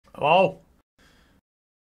Hello?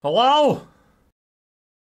 Hello?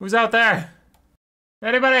 Who's out there?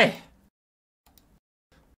 Anybody?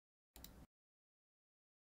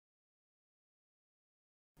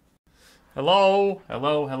 Hello?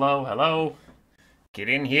 Hello, hello, hello? Get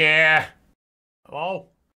in here. Hello?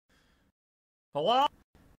 Hello?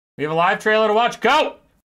 We have a live trailer to watch. Go!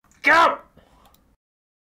 Go!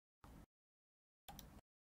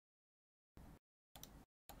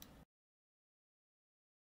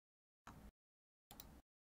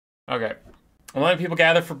 Okay. I'm letting people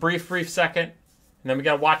gather for a brief second. And then we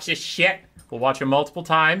gotta watch this shit. We'll watch it multiple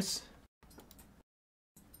times.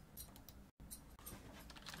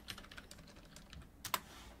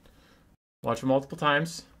 Watch it multiple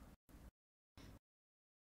times.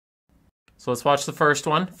 So let's watch the first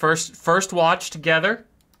one. First watch together.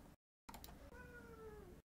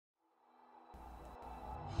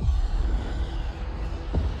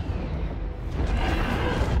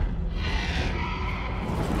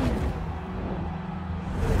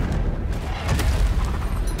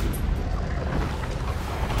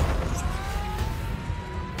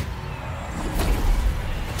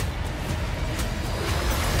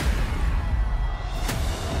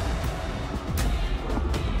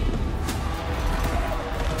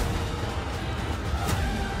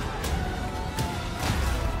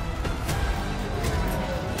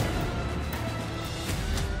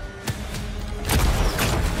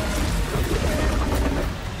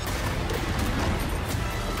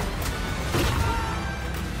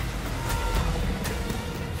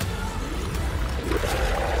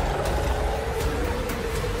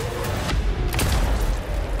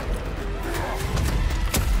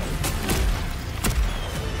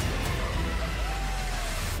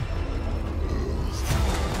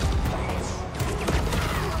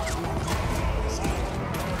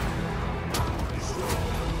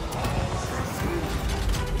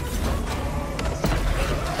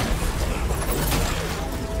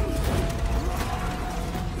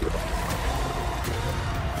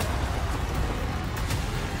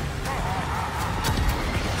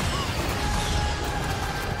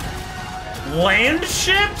 Land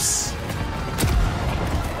ships?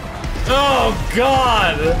 Oh,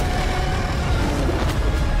 God!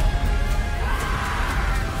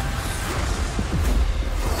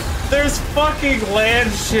 There's fucking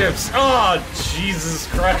land ships! Oh, Jesus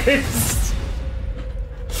Christ!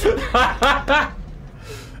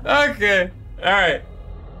 Okay, alright.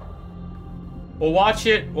 We'll watch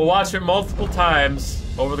it multiple times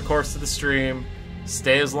over the course of the stream.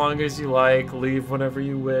 Stay as long as you like, leave whenever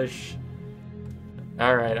you wish.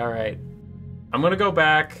 Alright, alright. I'm gonna go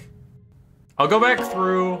back. I'll go back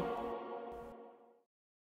through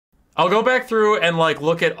and like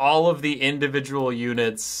look at all of the individual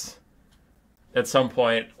units at some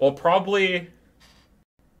point. We'll probably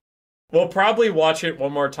watch it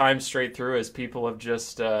one more time straight through as people have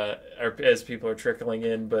just as people are trickling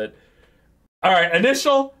in, but alright,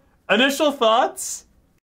 initial thoughts.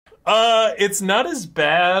 It's not as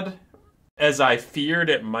bad as I feared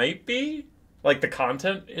it might be. Like, the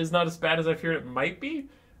content is not as bad as I feared it might be.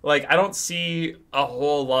 Like, I don't see a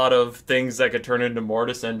whole lot of things that could turn into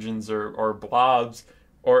Mortis engines or blobs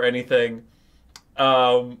or anything.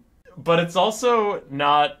 But it's also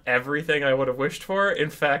not everything I would have wished for.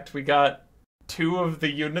 In fact, we got two of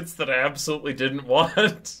the units that I absolutely didn't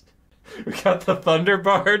want. We got the Thunder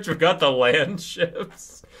Barge, we got the land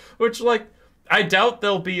ships. Which, like, I doubt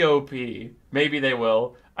they'll be OP. Maybe they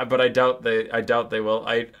will. But I doubt they will.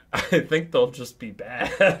 I think they'll just be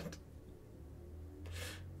bad.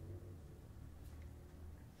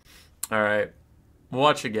 All right, we'll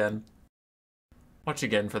watch again. Watch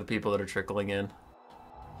again for the people that are trickling in.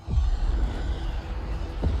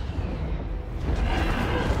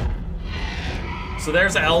 So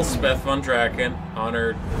there's Elspeth von Draken on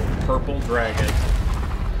her purple dragon.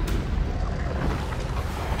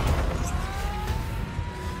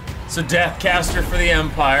 So Deathcaster for the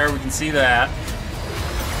Empire, we can see that.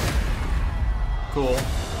 Cool.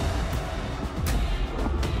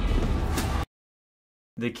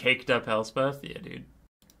 The caked up Elspeth? Yeah, dude.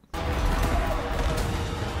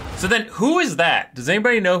 So then, who is that? Does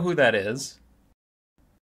anybody know who that is?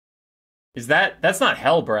 That's not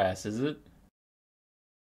Hellbrass, is it?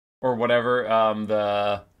 Or whatever,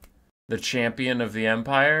 the champion of the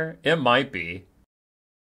Empire? It might be.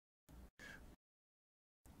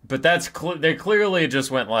 But they clearly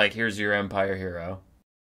just went like, here's your Empire hero.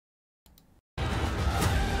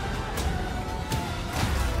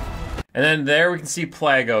 And then there we can see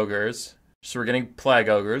Plague Ogres. So we're getting Plague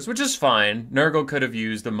Ogres, which is fine. Nurgle could have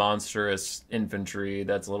used the monstrous infantry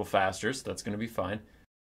that's a little faster, so that's going to be fine.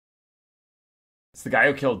 It's the guy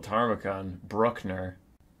who killed Tarmakon, Bruckner.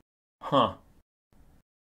 Huh.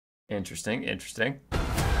 Interesting, interesting.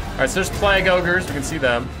 Alright, so there's Plague Ogres, we can see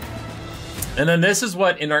them. And then this is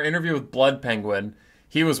what, in our interview with Blood Penguin,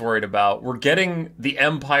 he was worried about. We're getting the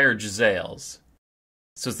Empire Giselles.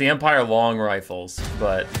 So it's the Empire long rifles,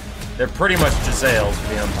 but they're pretty much Giselles for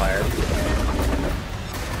the Empire.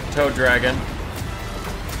 Toad Dragon.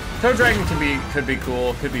 Toad Dragon could be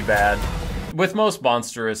cool, could be bad. With most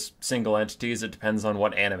monstrous single entities, it depends on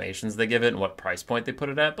what animations they give it and what price point they put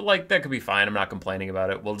it at. But, like, that could be fine. I'm not complaining about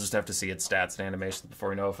it. We'll just have to see its stats and animations before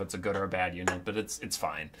we know if it's a good or a bad unit. But it's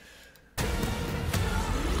fine.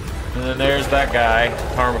 And then there's that guy,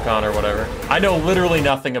 Tarmakon or whatever. I know literally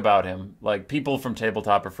nothing about him. Like, people from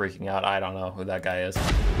Tabletop are freaking out. I don't know who that guy is.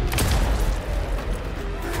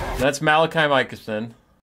 That's Malachi Michelson,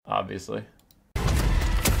 obviously.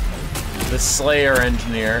 The Slayer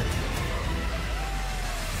Engineer.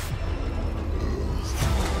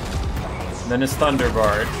 Then his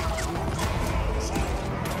Thunderbard.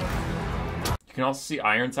 You can also see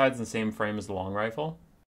Ironsides in the same frame as the long rifle.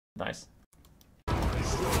 Nice.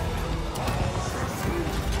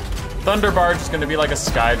 Thunderbard is going to be like a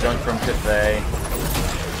Sky Junk from Cathay.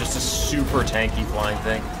 Just a super tanky flying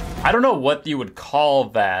thing. I don't know what you would call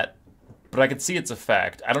that, but I could see its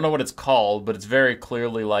effect. I don't know what it's called, but it's very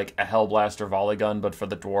clearly like a Hellblaster volley gun, but for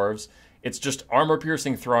the dwarves. It's just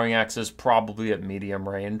armor-piercing throwing axes, probably at medium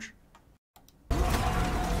range.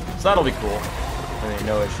 So that'll be cool. I mean,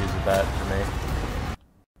 no issues with that for me.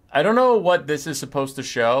 I don't know what this is supposed to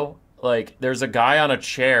show. Like, there's a guy on a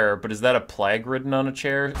chair, but is that a plague ridden on a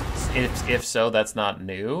chair? If so, that's not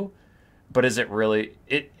new. But is it really...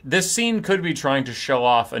 This scene could be trying to show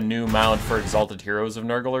off a new mount for Exalted Heroes of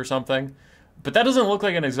Nurgle or something. But that doesn't look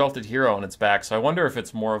like an Exalted Hero on its back, so I wonder if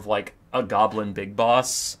it's more of, like, a Goblin Big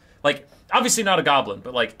Boss. Like, obviously not a Goblin,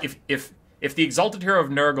 but, like, if the Exalted Hero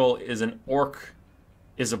of Nurgle is an Orc...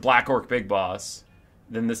 is a Black Orc Big Boss,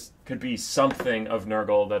 then this could be something of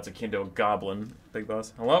Nurgle that's akin to a Goblin Big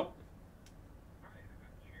Boss. Hello?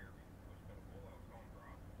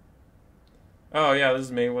 Oh, yeah, this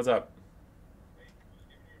is me. What's up?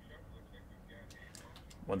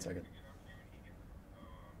 1 second.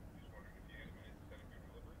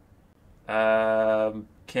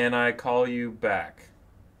 Can I call you back?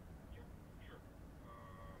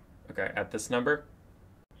 Okay, at this number?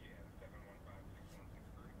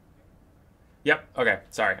 Yep, okay,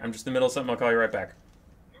 sorry. I'm just in the middle of something. I'll call you right back.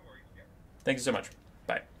 Thank you so much.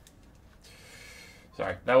 Bye.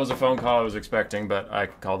 Sorry, that was a phone call I was expecting, but I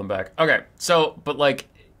could call them back. Okay, so, but like,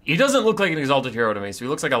 he doesn't look like an Exalted Hero to me, so he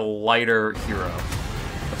looks like a lighter hero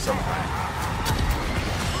of some kind.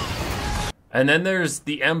 And then there's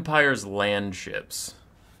the Empire's land ships,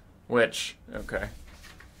 which, okay.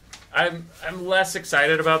 I'm less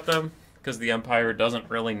excited about them, because the Empire doesn't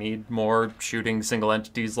really need more shooting single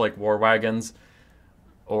entities like war wagons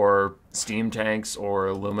or steam tanks or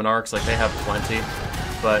luminarcs. Like, they have plenty,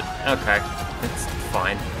 but okay, it's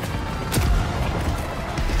fine.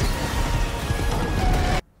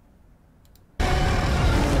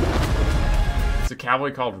 It's a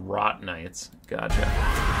cavalry called Rot Knights. Gotcha.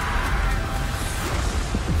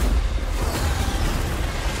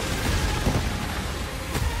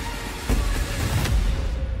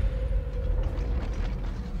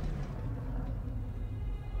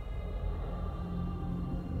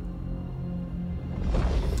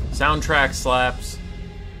 Soundtrack slaps.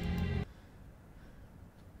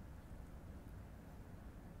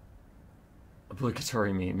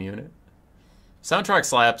 Obligatory meme unit. Soundtrack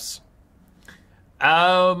slaps.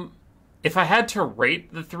 If I had to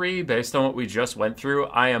rate the three based on what we just went through,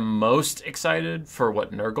 I am most excited for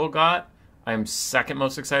what Nurgle got. I am second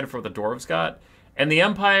most excited for what the Dwarves got. And the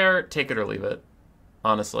Empire, take it or leave it.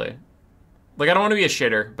 Honestly. Like, I don't want to be a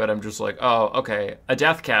shitter, but I'm just like, oh, okay, a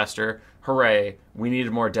Deathcaster, hooray, we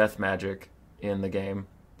needed more death magic in the game.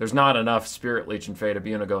 There's not enough Spirit Leech and Fate of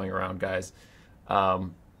Buna going around, guys.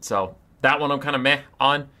 So, that one I'm kind of meh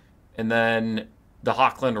on. And then the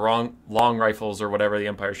Hochland long rifles or whatever, the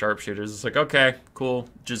Empire Sharpshooters, it's like, okay, cool.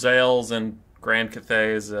 Giselles and Grand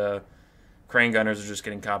Cathay's Crane Gunners are just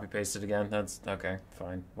getting copy-pasted again. That's, okay,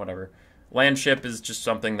 fine, whatever. Landship is just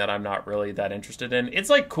something that I'm not really that interested in. It's,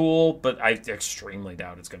 like, cool, but I extremely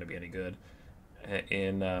doubt it's going to be any good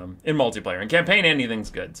in multiplayer. In campaign, anything's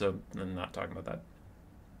good, so I'm not talking about that.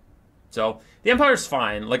 So, the Empire's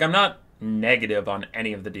fine. Like, I'm not negative on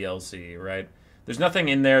any of the DLC, right? There's nothing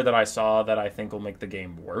in there that I saw that I think will make the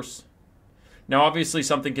game worse. Now, obviously,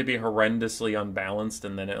 something could be horrendously unbalanced,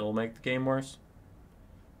 and then it'll make the game worse.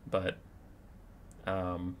 But,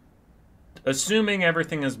 assuming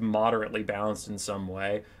everything is moderately balanced in some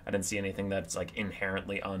way. I didn't see anything that's like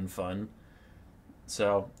inherently unfun.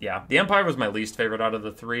 So yeah, the Empire was my least favorite out of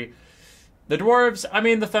the three. The Dwarves, I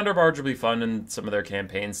mean, the Thunder Barge will be fun in some of their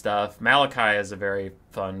campaign stuff. Malachi is a very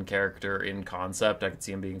fun character in concept. I could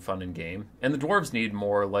see him being fun in game. And the Dwarves need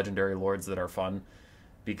more legendary lords that are fun,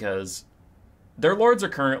 because their lords are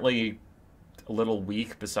currently a little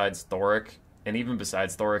weak besides Thoric. And even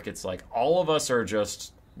besides Thoric, it's like all of us are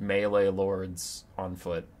just melee lords on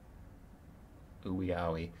foot. Ooey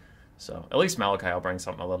owie. So at least Malachi will bring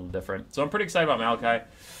something a little different. So I'm pretty excited about Malachi.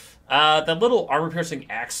 The little armor-piercing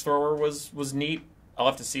axe thrower was neat. I'll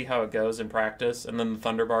have to see how it goes in practice. And then the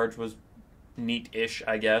Thunder Barge was neat-ish,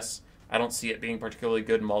 I guess. I don't see it being particularly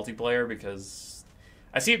good in multiplayer because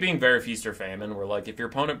I see it being very feast or famine, where like if your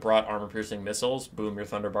opponent brought armor-piercing missiles, boom, your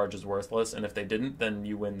Thunder Barge is worthless. And if they didn't, then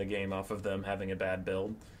you win the game off of them having a bad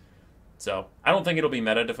build. So I don't think it'll be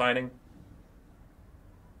meta-defining,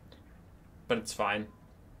 but it's fine.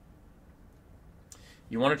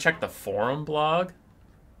 You want to check the forum blog?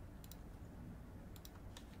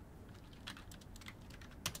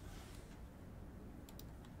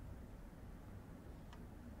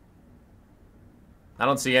 I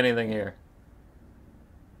don't see anything here.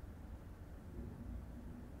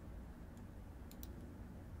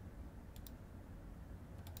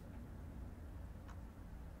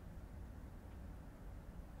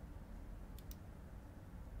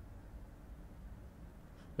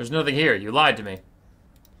 There's nothing here. You lied to me.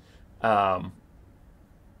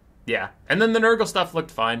 Yeah. And then the Nurgle stuff looked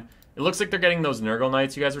fine. It looks like they're getting those Nurgle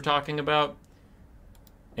Knights you guys were talking about.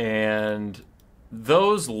 And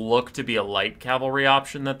those look to be a light cavalry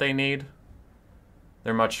option that they need.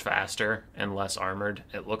 They're much faster and less armored,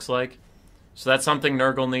 it looks like. So that's something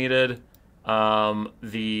Nurgle needed.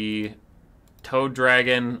 The Toad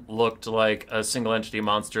Dragon looked like a single entity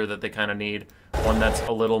monster that they kind of need. One that's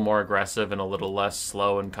a little more aggressive and a little less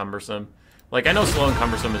slow and cumbersome. Like, I know slow and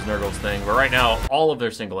cumbersome is Nurgle's thing, but right now, all of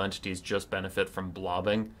their single entities just benefit from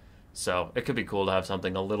blobbing. So it could be cool to have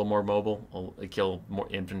something a little more mobile, kill more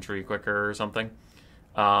infantry quicker or something.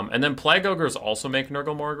 And then Plague Ogres also make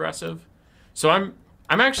Nurgle more aggressive. So I'm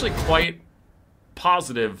actually quite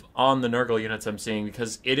positive on the Nurgle units I'm seeing,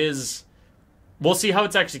 because it is... We'll see how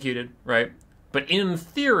it's executed, right? But in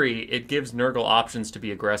theory, it gives Nurgle options to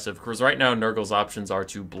be aggressive, because right now Nurgle's options are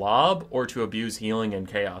to blob or to abuse healing and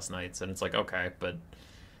Chaos Knights. And it's like, okay, but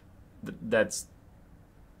that's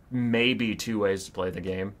maybe two ways to play the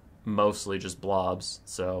game. Mostly just blobs.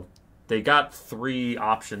 So they got 3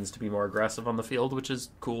 options to be more aggressive on the field, which is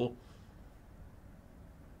cool.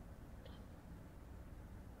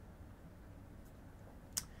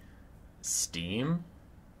 Steam?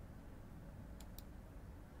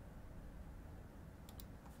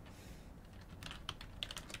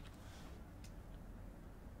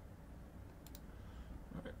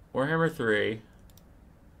 Warhammer 3.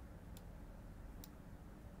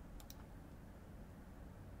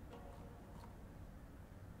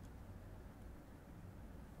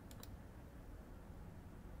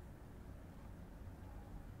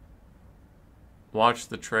 Watch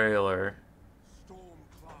the trailer. Storm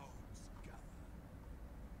clouds gather.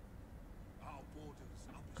 Our borders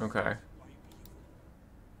Okay. by evil.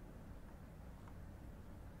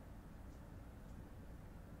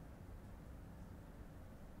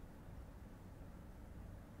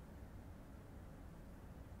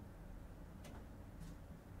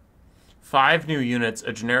 Five new units,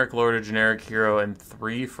 a generic lord, a generic hero, and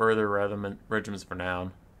 3 further regiments for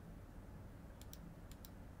noun.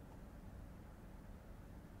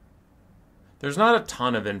 There's not a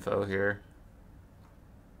ton of info here.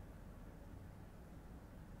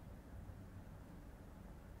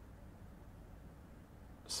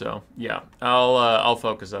 So, yeah, I'll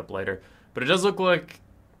focus up later. But it does look like,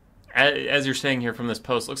 as you're saying here from this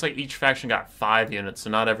post, looks like each faction got 5 units,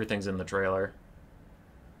 so not everything's in the trailer.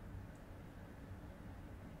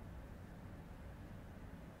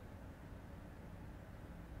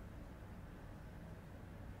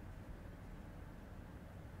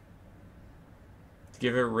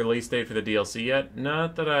 Give a release date for the DLC yet?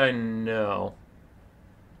 Not that I know.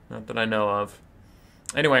 Not that I know of.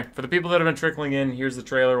 Anyway, for the people that have been trickling in, here's the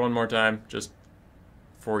trailer one more time, just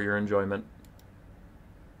for your enjoyment.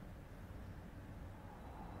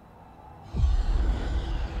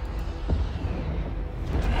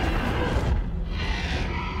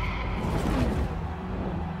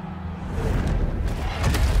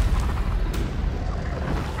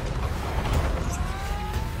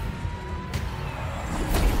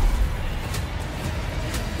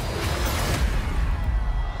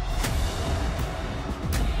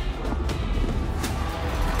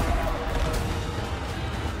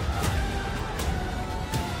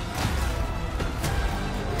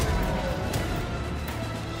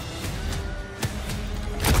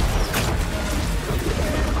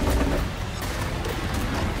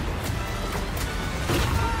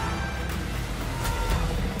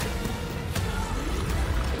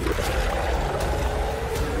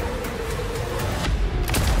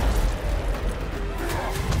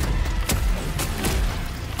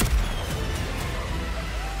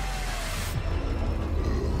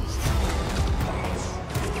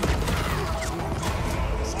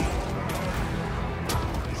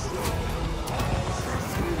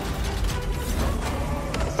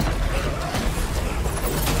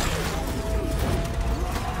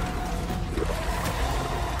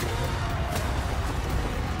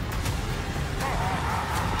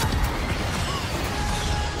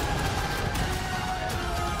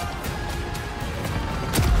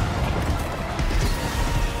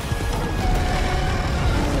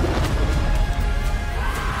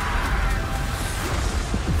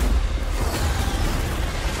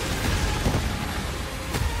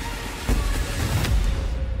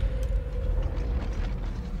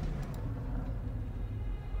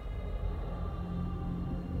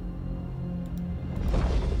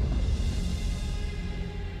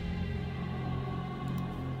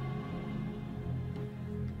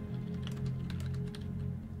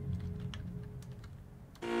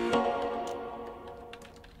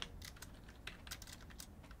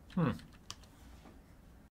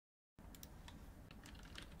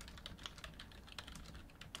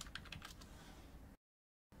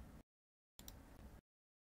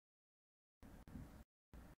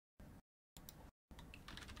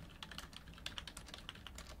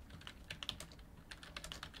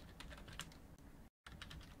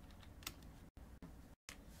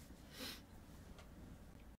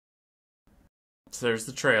 so there's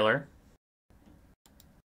the trailer.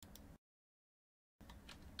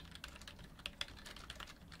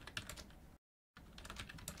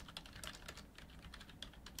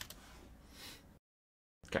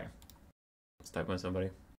 Okay. Let's type with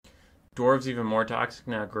somebody. Dwarves even more toxic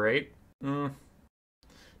now. Great.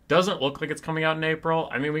 Doesn't look like it's coming out in April.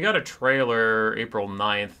 I mean, we got a trailer April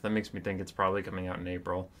 9th. That makes me think it's probably coming out in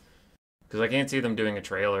April. Because I can't see them doing a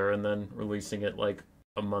trailer and then releasing it like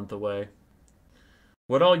a month away.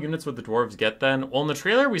 What all units would the dwarves get then? Well, in the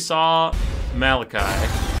trailer we saw Malachi.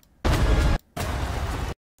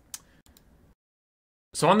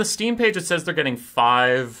 So on the Steam page it says they're getting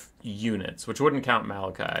 5 units, which wouldn't count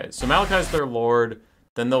Malachi. So Malachi's their lord,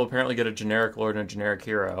 then they'll apparently get a generic lord and a generic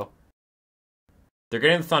hero. They're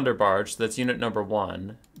getting the Thunder Barge, so that's unit number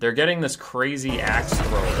 1. They're getting this crazy axe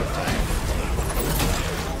thrower thing.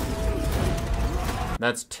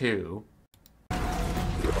 That's 2.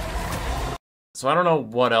 So I don't know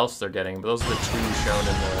what else they're getting, but those are the 2 shown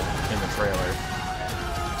in the trailer.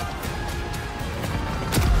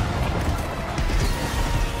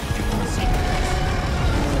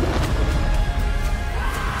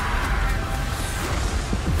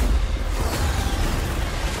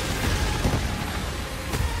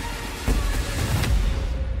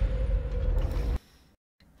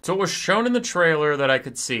 So what was shown in the trailer that I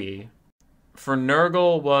could see for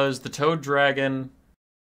Nurgle was the Toad Dragon,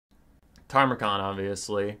 Tarmogon,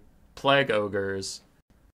 obviously, Plague Ogres,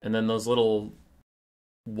 and then those little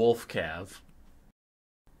Wolf Cav.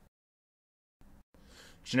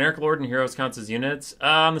 Generic Lord and Heroes counts as units.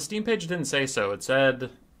 On the Steam page it didn't say so. It said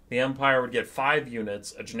the Empire would get 5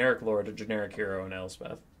 units, a generic Lord, a generic Hero, and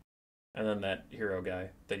Elspeth. And then that hero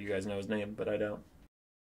guy that you guys know his name, but I don't.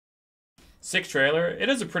 6 trailer. It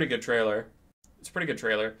is a pretty good trailer. It's a pretty good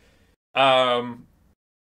trailer.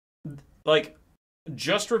 Like,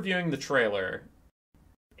 just reviewing the trailer,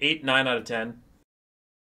 8, 9 out of 10.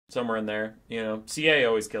 Somewhere in there. You know, CA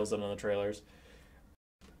always kills it on the trailers.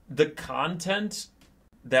 The content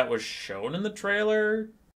that was shown in the trailer,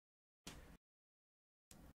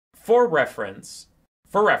 for reference,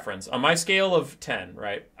 on my scale of 10,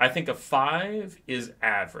 right? I think a 5 is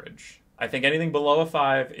average. I think anything below a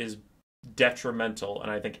 5 is detrimental,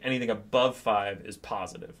 and I think anything above 5 is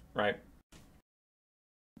positive, right?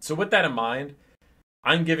 So with that in mind,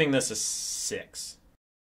 I'm giving this a 6.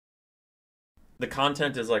 The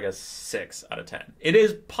content is like a 6 out of 10. It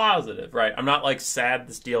is positive, right? I'm not like sad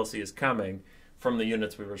this DLC is coming from the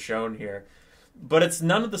units we were shown here, but it's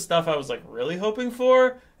none of the stuff I was like really hoping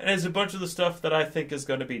for, and it's a bunch of the stuff that I think is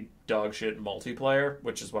going to be dog shit multiplayer,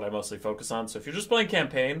 which is what I mostly focus on. So if you're just playing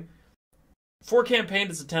campaign, for campaign,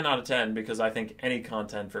 it's a 10 out of 10 because I think any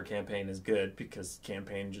content for campaign is good because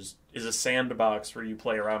campaign just is a sandbox where you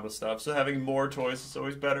play around with stuff. So having more toys is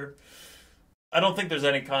always better. I don't think there's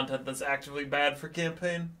any content that's actively bad for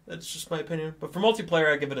campaign. That's just my opinion. But for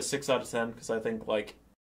multiplayer, I give it a 6 out of 10 because I think, like,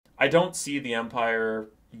 I don't see the Empire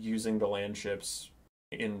using the land ships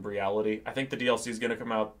in reality. I think the DLC is going to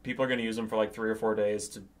come out. People are going to use them for like 3 or 4 days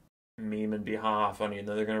to meme and be ha funny, and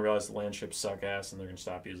then they're going to realize the land ships suck ass and they're going to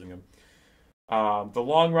stop using them. The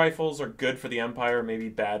long rifles are good for the Empire, maybe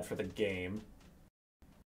bad for the game.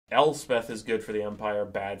 Elspeth is good for the Empire,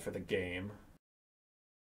 bad for the game.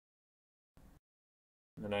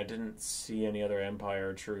 And I didn't see any other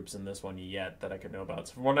Empire troops in this one yet that I could know about.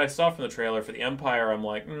 So from what I saw from the trailer, for the Empire, I'm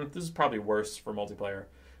like, this is probably worse for multiplayer.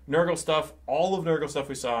 Nurgle stuff, all of Nurgle stuff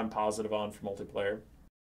we saw, I'm positive on for multiplayer.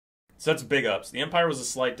 So that's big ups. The Empire was a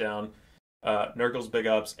slight down. Nurgle's big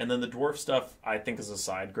ups. And then the Dwarf stuff, I think, is a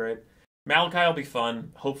side grade. Malachi will be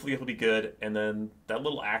fun. Hopefully it'll be good. And then that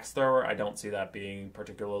little axe thrower, I don't see that being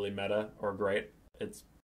particularly meta or great. It's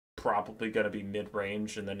probably going to be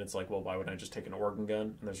mid-range, and then it's like, well, why wouldn't I just take an organ gun?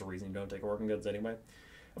 And there's a reason you don't take organ guns anyway.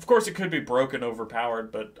 Of course, it could be broken,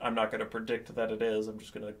 overpowered, but I'm not going to predict that it is. I'm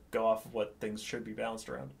just going to go off of what things should be balanced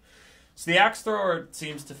around. So the axe thrower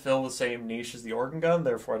seems to fill the same niche as the organ gun,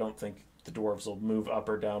 therefore I don't think the dwarves will move up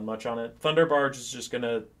or down much on it. Thunder Barge is just going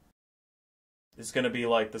to... It's going to be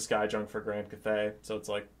like the Sky Junk for Grand Cathay. So it's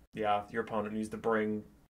like, yeah, your opponent needs to bring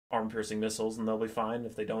arm-piercing missiles, and they'll be fine.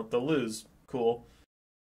 If they don't, they'll lose. Cool.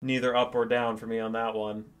 Neither up or down for me on that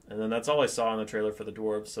one. And then that's all I saw in the trailer for the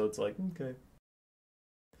dwarves, so it's like, okay.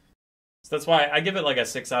 So that's why I give it like a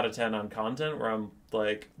 6 out of 10 on content, where I'm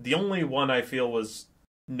like, the only one I feel was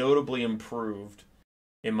notably improved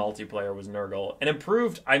in multiplayer was Nurgle. And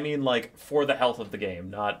improved, I mean like for the health of the game,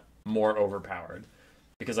 not more overpowered.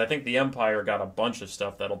 Because I think the Empire got a bunch of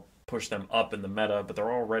stuff that'll push them up in the meta, but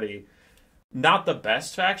they're already not the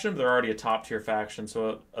best faction, but they're already a top-tier faction.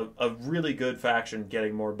 So a really good faction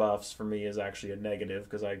getting more buffs for me is actually a negative,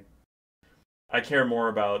 because I care more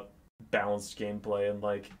about balanced gameplay and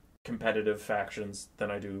like competitive factions than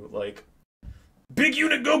I do like big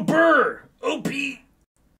unit go burr OP.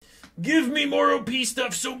 Give me more OP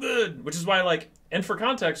stuff so good. Which is why like, and for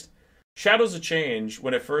context, Shadows of Change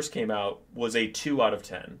when it first came out was a 2 out of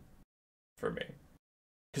 10 for me.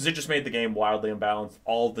 Because it just made the game wildly imbalanced.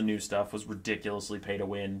 All the new stuff was ridiculously pay to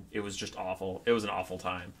win. It was just awful. It was an awful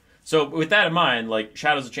time. So with that in mind, like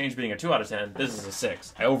Shadows of Change being a 2 out of 10, this is a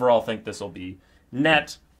 6. I overall think this will be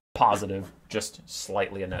net positive, just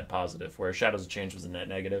slightly a net positive, whereas Shadows of Change was a net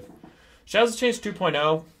negative. Shadows of Change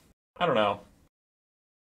 2.0, I don't know.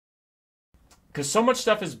 Because so much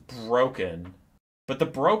stuff is broken, but the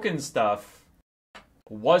broken stuff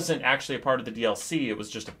wasn't actually a part of the DLC, it was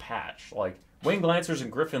just a patch. Like, Winged Lancers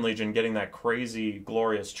and Griffin Legion getting that crazy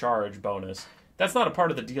glorious charge bonus, that's not a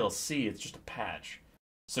part of the DLC, it's just a patch.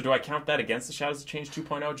 So do I count that against the Shadows of Change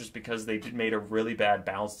 2.0 just because they made a really bad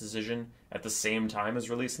balance decision at the same time as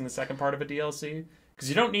releasing the second part of a DLC? Because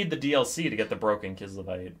you don't need the DLC to get the broken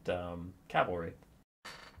Kisleviate cavalry.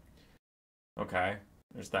 Okay,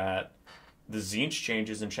 there's that. The Tzeentch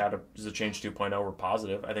changes in Shadows of Change 2.0 were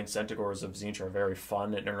positive. I think Centaurs of Tzeentch are a very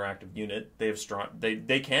fun and interactive unit. They have strong.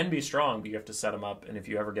 They can be strong, but you have to set them up, and if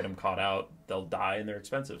you ever get them caught out, they'll die and they're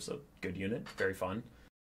expensive. So good unit, very fun.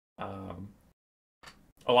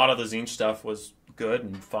 A lot of the Tzeentch stuff was good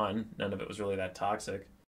and fun. None of it was really that toxic.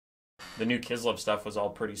 The new Kislev stuff was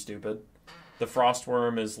all pretty stupid. The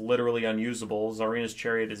Frostworm is literally unusable. Zarina's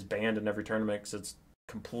Chariot is banned in every tournament because it's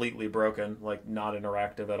completely broken, like not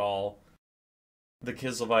interactive at all. The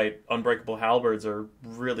Kislevite Unbreakable Halberds are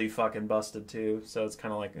really fucking busted too, so it's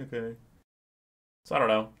kind of like, okay. So I don't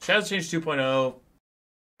know. Shadows Change 2.0.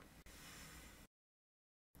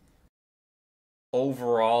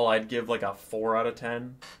 Overall, I'd give like a 4 out of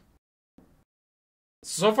 10.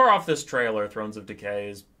 So far off this trailer, Thrones of Decay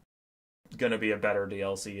is going to be a better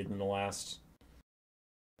DLC than the last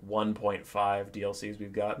 1.5 DLCs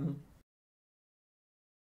we've gotten.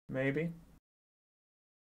 Maybe.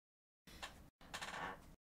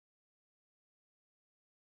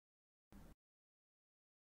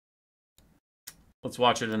 Let's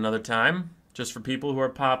watch it another time, just for people who are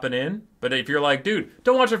popping in. But if you're like, dude,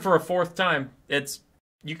 don't watch it for a 4th time,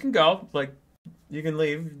 you can go. Like, you can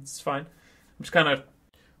leave. It's fine. I'm just kind of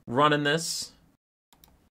running this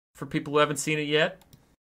for people who haven't seen it yet.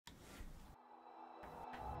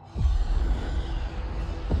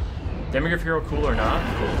 Demigryph Hero cool or not?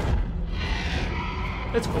 Cool.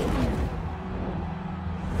 It's cool.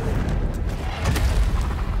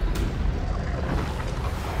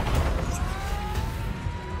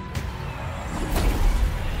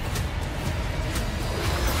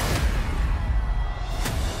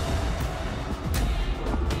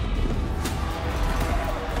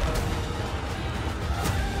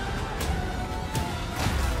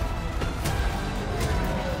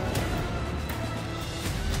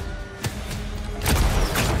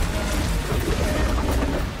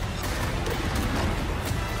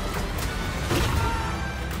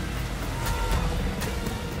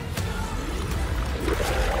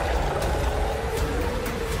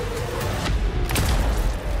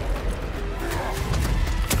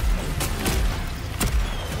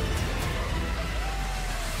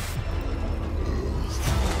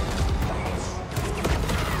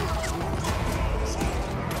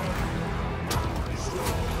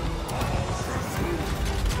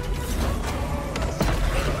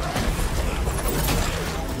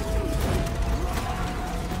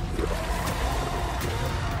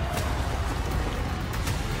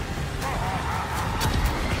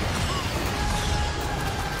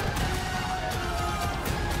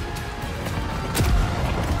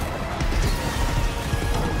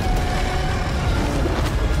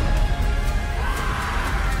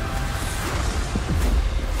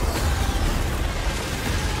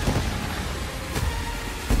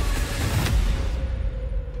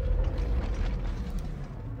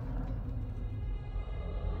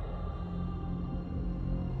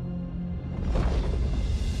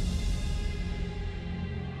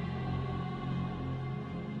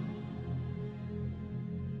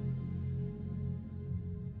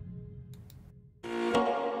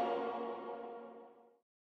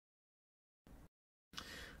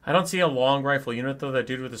 I don't see a long rifle unit, though. That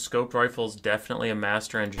dude with the scoped rifle is definitely a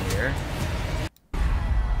master engineer.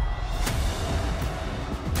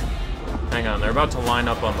 Hang on, they're about to line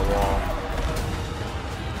up on the wall.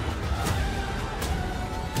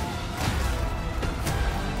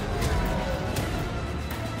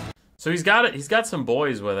 So he's got some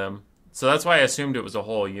boys with him. So that's why I assumed it was a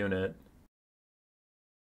whole unit.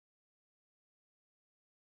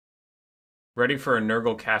 Ready for a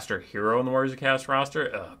Nurgle caster hero in the Warriors of Cast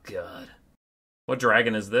roster? Oh, God. What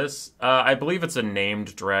dragon is this? I believe it's a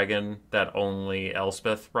named dragon that only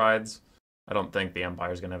Elspeth rides. I don't think the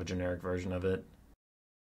Empire's going to have a generic version of it.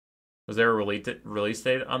 Was there a release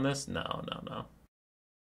date on this? No, no, no.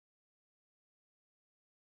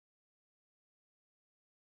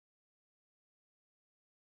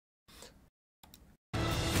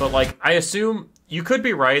 But, like, I assume you could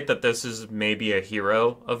be right that this is maybe a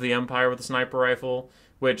hero of the Empire with a sniper rifle,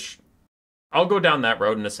 which I'll go down that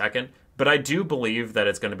road in a second. But I do believe that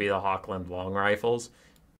it's going to be the Hawkland long rifles.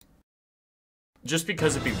 Just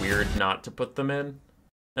because it'd be weird not to put them in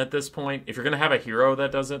at this point. If you're going to have a hero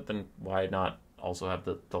that does it, then why not also have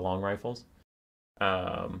the long rifles?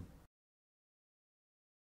 But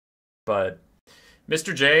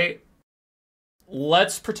Mr. J,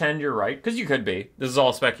 let's pretend you're right, because you could be. This is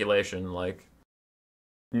all speculation. Like,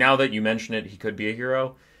 now that you mention it, he could be a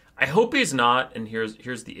hero. I hope he's not, and here's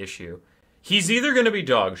the issue. He's either going to be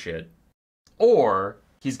dog shit, or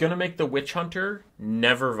he's going to make the Witch Hunter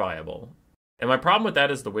never viable. And my problem with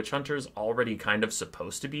that is the Witch Hunter's already kind of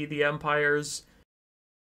supposed to be the Empire's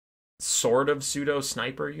sort of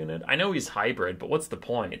pseudo-sniper unit. I know he's hybrid, but what's the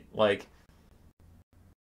point? Like,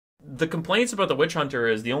 the complaints about the Witch Hunter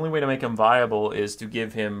is the only way to make him viable is to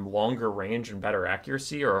give him longer range and better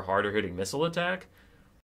accuracy or a harder hitting missile attack.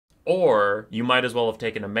 Or you might as well have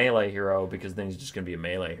taken a melee hero because then he's just going to be a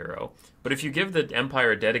melee hero. But if you give the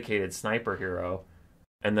Empire a dedicated sniper hero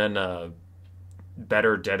and then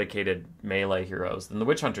better dedicated melee heroes, then the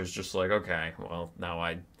Witch Hunter's just like, okay, well,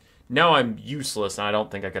 now I'm useless and I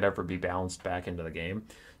don't think I could ever be balanced back into the game.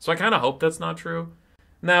 So I kind of hope that's not true.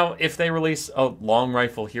 Now, if they release a long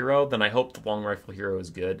rifle hero, then I hope the long rifle hero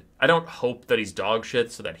is good. I don't hope that he's dog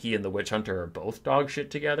shit so that he and the Witch Hunter are both dog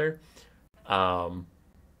shit together.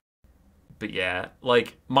 But yeah,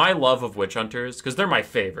 like, my love of Witch Hunters, because they're my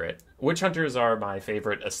favorite. Witch Hunters are my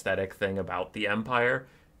favorite aesthetic thing about the Empire.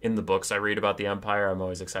 In the books I read about the Empire, I'm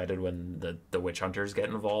always excited when the Witch Hunters get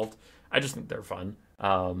involved. I just think they're fun.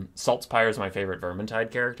 Saltzpyre is my favorite Vermintide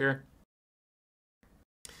character.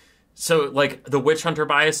 So, like, the Witch Hunter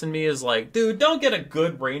bias in me is like, dude, don't get a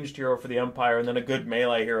good ranged hero for the Empire and then a good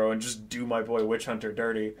melee hero and just do my boy Witch Hunter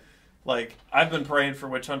dirty. Like, I've been praying for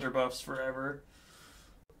Witch Hunter buffs forever.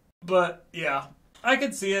 But, yeah, I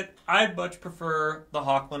could see it. I'd much prefer the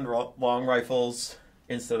Hawkland long rifles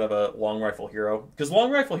instead of a long rifle hero. Because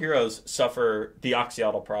long rifle heroes suffer the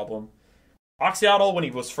Oxyotl problem. Oxyotl, when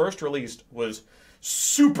he was first released, was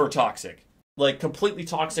super toxic. Like, completely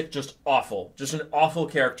toxic, just awful. Just an awful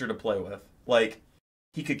character to play with. Like,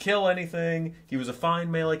 he could kill anything. He was a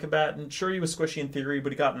fine melee combatant. Sure, he was squishy in theory,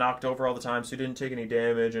 but he got knocked over all the time, so he didn't take any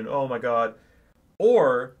damage, and oh my god.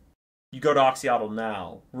 Or you go to Oxyotl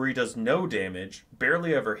now, where he does no damage,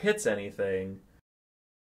 barely ever hits anything,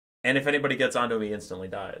 and if anybody gets onto him, he instantly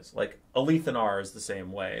dies. Like, Alethanar is the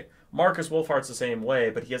same way. Marcus Wolfheart's the same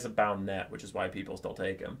way, but he has a bound net, which is why people still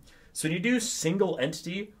take him. So when you do single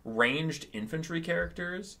entity, ranged infantry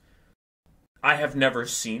characters, I have never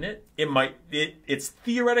seen it. It's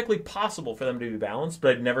theoretically possible for them to be balanced,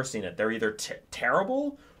 but I've never seen it. They're either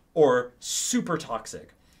terrible or super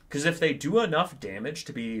toxic. Because if they do enough damage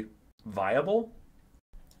to be viable,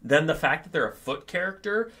 then the fact that they're a foot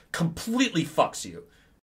character completely fucks you.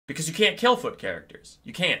 Because you can't kill foot characters.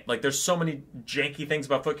 You can't. Like, there's so many janky things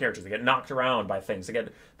about foot characters. They get knocked around by things.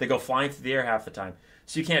 They go flying through the air half the time.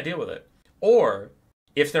 So you can't deal with it. Or,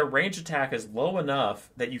 if their range attack is low enough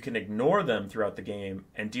that you can ignore them throughout the game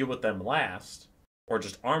and deal with them last, or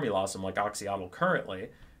just army loss them like Oxyotl currently,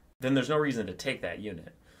 then there's no reason to take that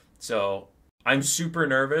unit. So, I'm super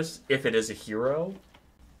nervous if it is a hero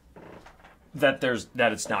that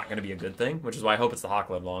it's not going to be a good thing, which is why I hope it's the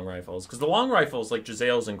Hawkland long rifles. Because the long rifles, like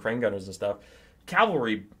Jezzails and Crane Gunners and stuff,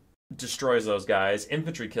 cavalry destroys those guys,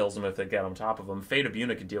 infantry kills them if they get on top of them, Fate of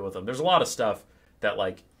Buna can deal with them. There's a lot of stuff that,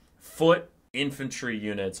 like, foot infantry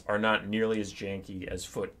units are not nearly as janky as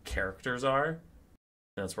foot characters are.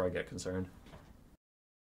 That's where I get concerned.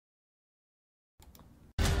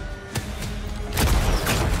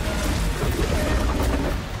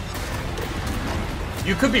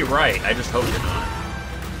 You could be right, I just hope you're not.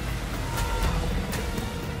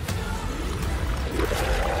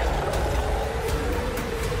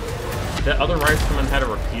 The other rifleman had a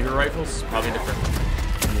repeater rifle, so probably a different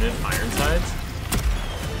unit, Ironsides.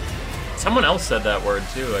 Someone else said that word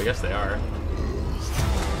too, I guess they are.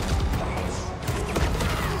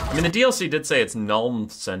 I mean, the DLC did say it's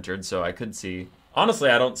Nuln-centered, so I could see. Honestly,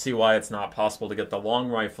 I don't see why it's not possible to get the long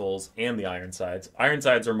rifles and the Ironsides.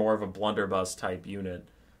 Ironsides are more of a blunderbuss type unit,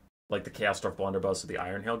 like the Chaosdorf blunderbuss or the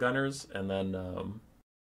Ironhail Gunners, and then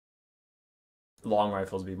long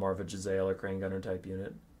rifles be more of a Jezzail or Crane Gunner type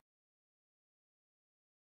unit.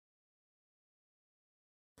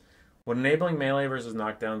 Would enabling melee versus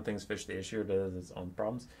knockdown things fish the issue, or does it its own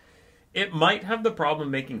problems? It might have the problem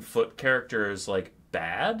making foot characters, like,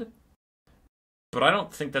 bad, but I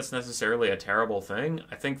don't think that's necessarily a terrible thing.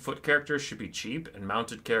 I think foot characters should be cheap, and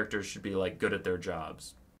mounted characters should be, like, good at their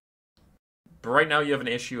jobs. But right now you have an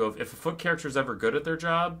issue of, if a foot character is ever good at their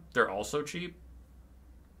job, they're also cheap.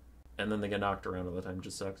 And then they get knocked around all the time, it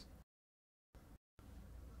just sucks.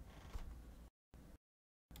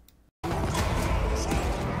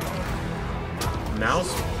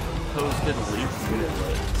 Mouse posted leaked unit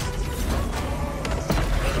list.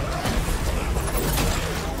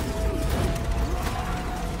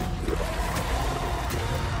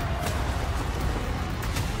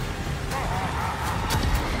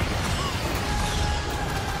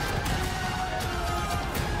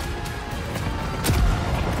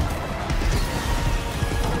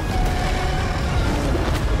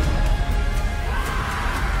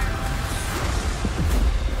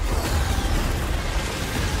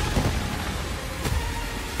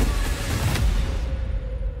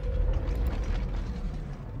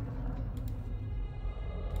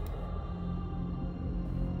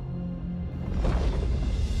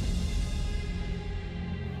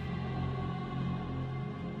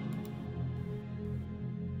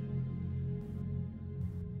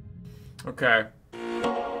 Okay.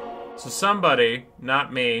 So somebody,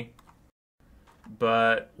 not me,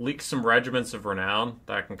 but leaked some regiments of renown.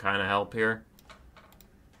 That can kind of help here.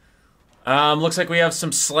 Looks like we have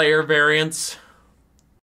some Slayer variants.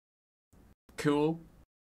 Cool.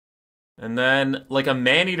 And then, like, a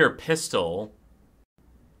man-eater pistol,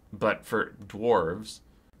 but for dwarves.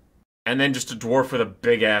 And then just a dwarf with a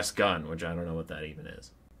big-ass gun, which I don't know what that even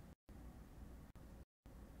is.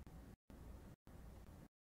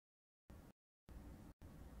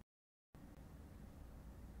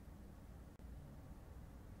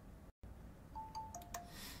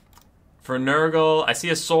 For Nurgle, I see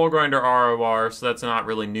a Soul Grinder ROR, so that's not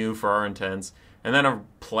really new for our intents. And then a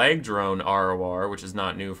Plague Drone ROR, which is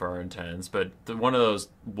not new for our intents, but one of those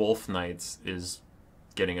Wolf Knights is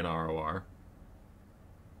getting an ROR.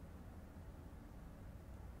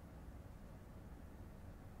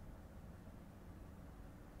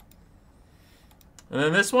 And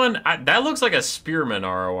then this one, that looks like a Spearman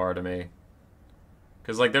ROR to me.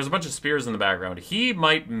 Because, like, there's a bunch of spears in the background. He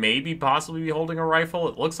might maybe possibly be holding a rifle.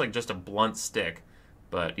 It looks like just a blunt stick.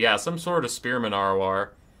 But, yeah, some sort of Spearman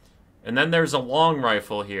ROR. And then there's a long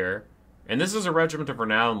rifle here. And this is a Regiment of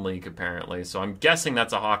Renown leak, apparently. So I'm guessing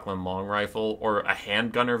that's a Hochland long rifle or a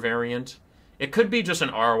handgunner variant. It could be just an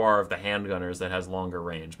ROR of the handgunners that has longer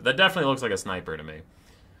range. But that definitely looks like a sniper to me.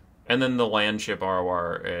 And then the Landship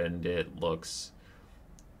ROR, and it looks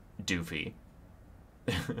doofy.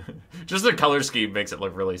 Just the color scheme makes it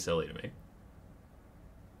look really silly to me.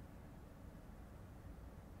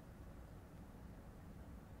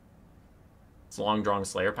 It's long-drawn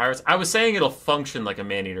Slayer Pirates. I was saying it'll function like a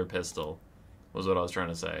man-eater pistol, was what I was trying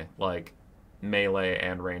to say. Like, melee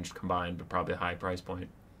and ranged combined, but probably a high price point.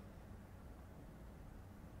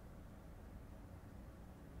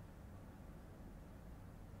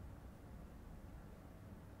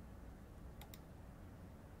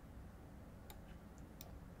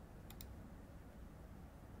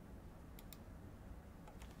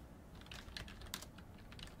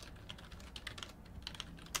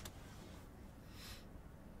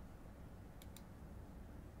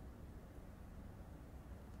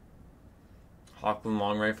 Hochland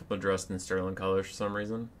long rifle, but dressed in sterling colors for some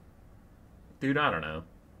reason. Dude, I don't know.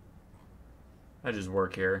 I just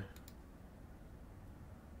work here.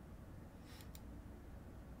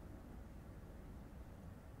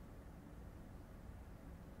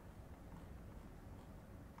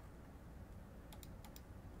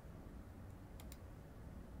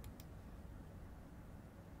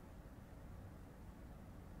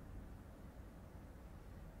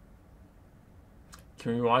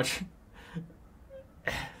 Can we watch?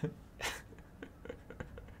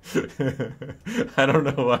 I don't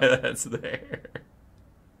know why that's there.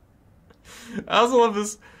 I also love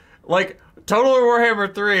this, like, Total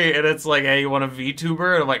Warhammer 3, and it's like, hey, you want a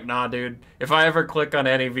VTuber? And I'm like, nah, dude. If I ever click on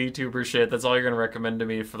any VTuber shit, that's all you're going to recommend to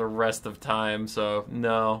me for the rest of time, so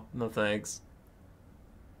no thanks.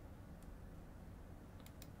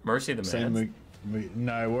 Mercy the Man.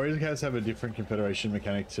 No, Warriors Cats have a different confederation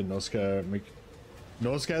mechanic to Noska.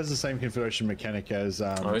 Noska has the same confederation mechanic as...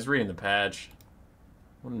 Oh, he's reading the patch.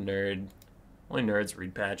 What a nerd. Only nerds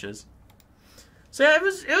read patches. So yeah, it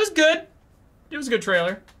was good. It was a good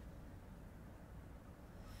trailer.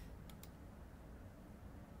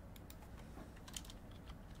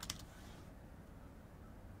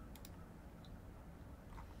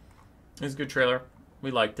 It was a good trailer.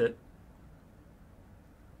 We liked it.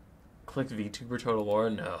 Clicked VTuber Total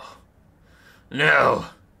War? No. No!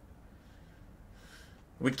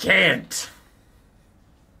 We can't!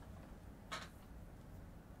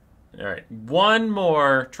 Alright, one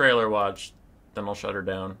more trailer watch, then I'll shut her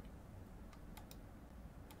down.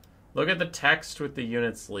 Look at the text with the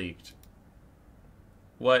units leaked.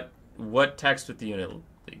 What text with the unit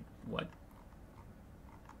leaked? What?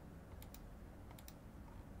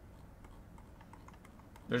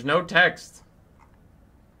 There's no text.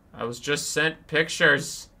 I was just sent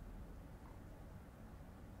pictures.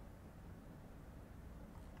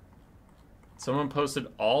 Someone posted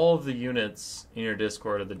all of the units in your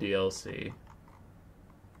Discord of the DLC.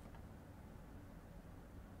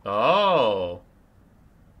 Oh.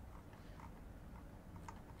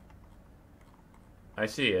 I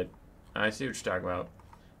see it. I see what you're talking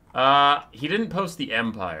about. He didn't post the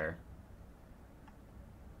Empire.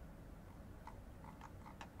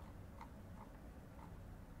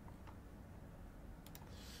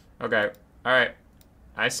 Okay. Alright.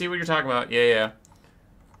 I see what you're talking about. Yeah.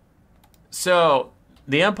 So,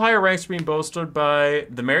 the Empire ranks being boasted by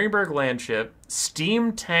the Marienburg Landship,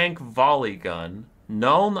 Steam Tank Volley Gun,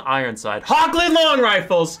 Nuln Ironside, Hochland Long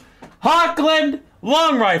Rifles! Hochland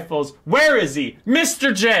Long Rifles! Where is he?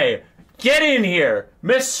 Mr. J! Get in here!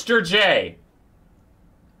 Mr. J!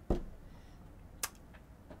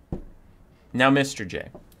 Now, Mr. J.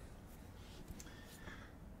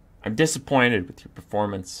 I'm disappointed with your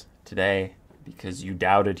performance today because you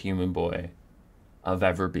doubted Human Boy of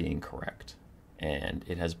ever being correct. And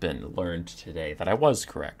it has been learned today that I was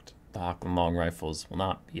correct. The Hochland Long Rifles will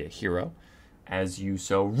not be a hero, as you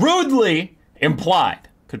so rudely implied.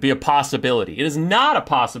 Could be a possibility. It is not a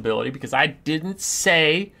possibility because I didn't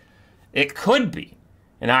say it could be.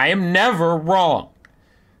 And I am never wrong.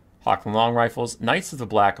 Hochland Long Rifles, Knights of the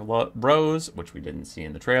Black Rose, which we didn't see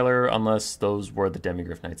in the trailer, unless those were the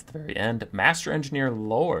Demigryph Knights at the very end. Master Engineer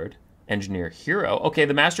Lord, Engineer Hero. Okay,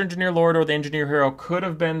 the Master Engineer Lord or the Engineer Hero could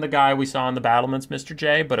have been the guy we saw in the battlements, Mr.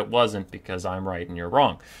 J, but it wasn't because I'm right and you're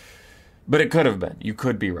wrong. But it could have been. You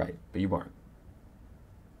could be right, but you weren't.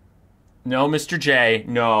 No, Mr. J,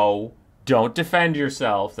 no. Don't defend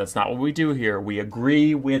yourself. That's not what we do here. We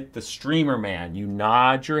agree with the streamer man. You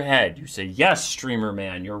nod your head. You say, yes, streamer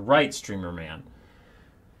man. You're right, streamer man.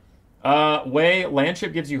 Wei,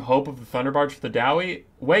 Landship gives you hope of the Thunderbarge for the Dowie.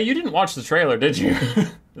 Wei, you didn't watch the trailer, did you?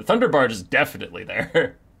 The Thunderbarge is definitely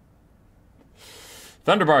there.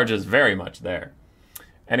 Thunderbarge is very much there.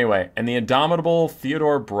 Anyway, and the Indomitable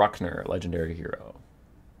Theodore Bruckner, legendary hero.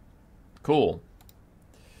 Cool.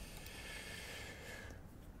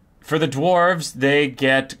 For the dwarves, they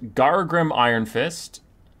get Gargrim Iron Fist,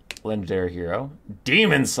 legendary hero,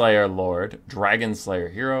 Demon Slayer Lord, Dragon Slayer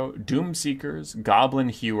hero, Doom Seekers, Goblin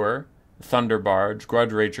Hewer, Thunderbarge,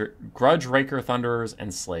 Grudge Raker Thunderers,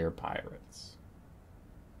 and Slayer Pirates.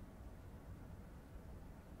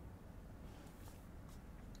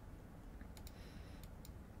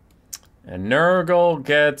 And Nurgle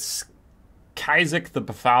gets Kaizek the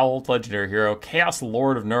Befouled, legendary hero, Chaos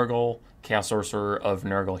Lord of Nurgle, Chaos Sorcerer of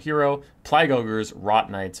Nurgle hero, Plague Ogres,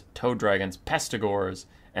 Rot Knights, Toad Dragons, Pestigores,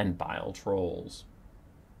 and Bile Trolls.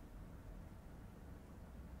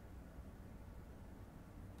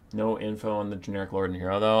 No info on the generic Lord and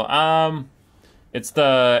hero though. It's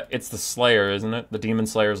the Slayer, isn't it? The Demon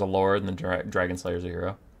Slayer is a Lord, and the Dragon Slayer is a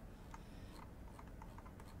hero.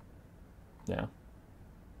 Yeah.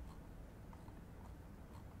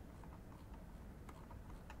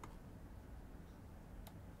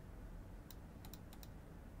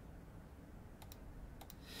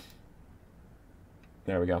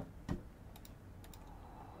 There we go.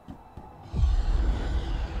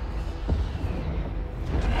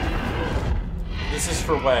 This is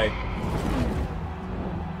for Wei.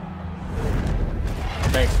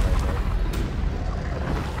 Thanks, man.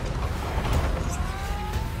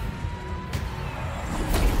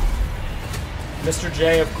 Mr.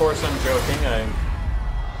 J, of course I'm joking.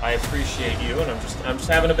 I appreciate you, and I'm just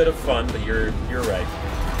having a bit of fun, but you're right.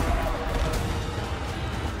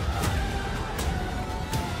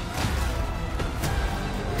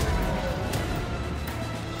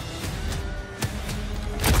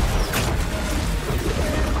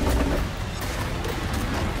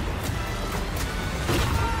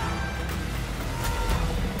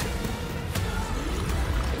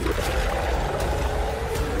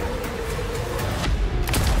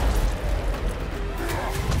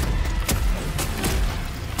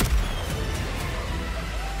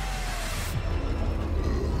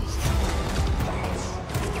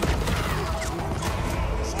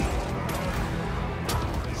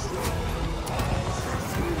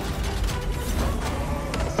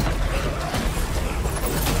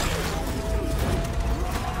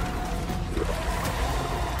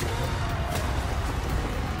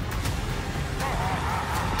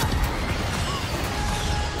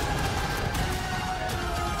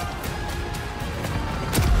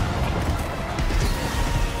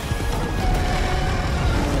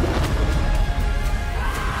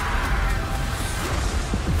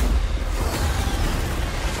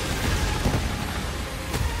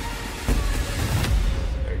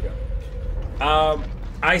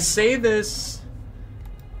 I say this...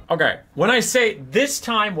 Okay, when I say this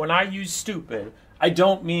time, when I use stupid, I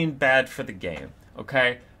don't mean bad for the game,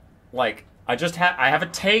 okay? Like, I have a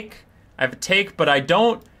take, but I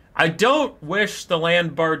don't wish the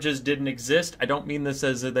land barges didn't exist. I don't mean this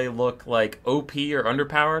as they look like OP or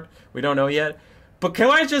underpowered. We don't know yet. But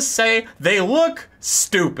can I just say, they look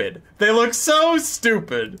stupid. They look so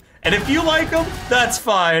stupid. And if you like them, that's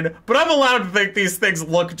fine. But I'm allowed to think these things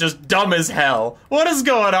look just dumb as hell. What is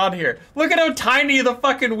going on here? Look at how tiny the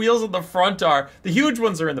fucking wheels in the front are. The huge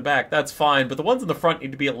ones are in the back, that's fine. But the ones in the front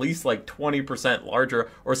need to be at least like 20%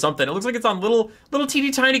 larger or something. It looks like it's on little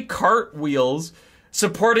teeny tiny cart wheels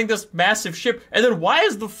supporting this massive ship. And then why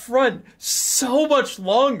is the front so much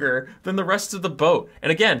longer than the rest of the boat?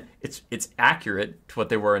 And again, it's accurate to what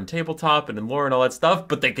they were in tabletop and in lore and all that stuff,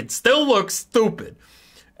 but they can still look stupid.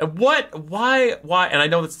 And why, and I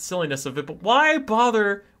know that's the silliness of it, but why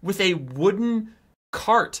bother with a wooden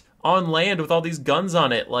cart on land with all these guns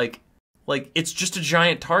on it? Like it's just a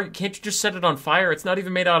giant target. Can't you just set it on fire? It's not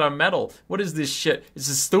even made out of metal. What is this shit? It's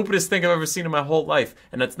the stupidest thing I've ever seen in my whole life.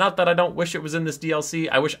 And it's not that I don't wish it was in this DLC.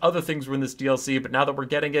 I wish other things were in this DLC, but now that we're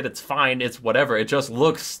getting it, it's fine. It's whatever. It just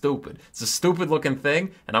looks stupid. It's a stupid looking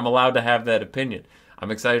thing, and I'm allowed to have that opinion. I'm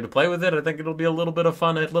excited to play with it. I think it'll be a little bit of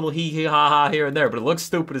fun, a little hee ha ha here and there, but it looks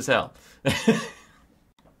stupid as hell.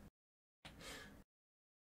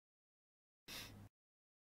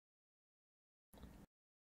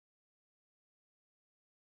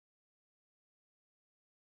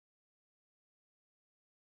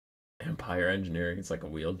 Empire Engineering, it's like a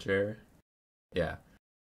wheelchair. Yeah.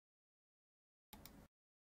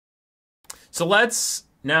 So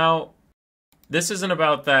now, this isn't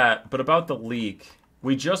about that, but about the leak.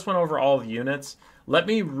 We just went over all the units. Let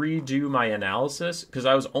me redo my analysis, because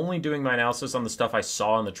I was only doing my analysis on the stuff I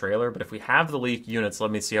saw in the trailer, but if we have the leak units, let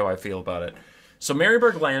me see how I feel about it. So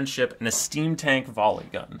Maryburg land ship and a steam tank volley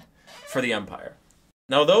gun for the Empire.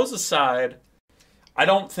 Now those aside, I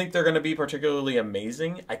don't think they're going to be particularly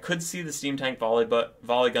amazing. I could see the steam tank volley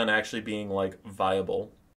gun actually being like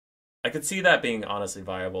viable. I could see that being honestly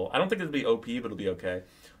viable. I don't think it'll be OP, but it'll be okay.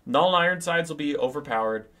 Null and Ironsides will be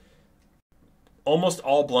overpowered. Almost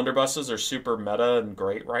all blunderbusses are super meta and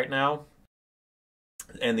great right now.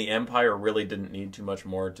 And the Empire really didn't need too much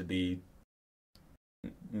more to be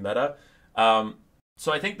meta.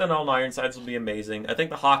 So I think the Null and Ironsides will be amazing. I think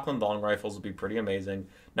the Hochland long rifles will be pretty amazing.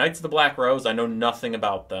 Knights of the Black Rose, I know nothing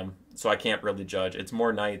about them, so I can't really judge. It's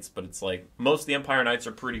more Knights, but it's like, most of the Empire Knights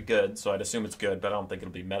are pretty good, so I'd assume it's good, but I don't think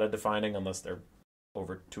it'll be meta-defining unless they're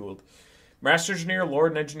over-tooled. Master Engineer,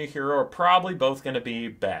 Lord, and Engineer Hero are probably both going to be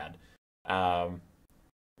bad.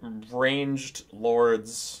 Ranged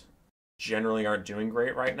Lords generally aren't doing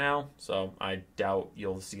great right now, so I doubt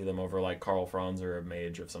you'll see them over like Karl Franz or a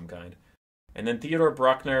mage of some kind. And then Theodore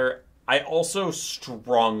Bruckner, I also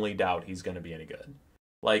strongly doubt he's going to be any good.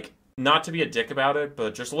 Like, not to be a dick about it,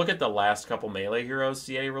 but just look at the last couple Melee Heroes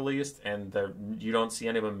CA released, and you don't see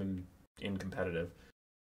any of them in competitive.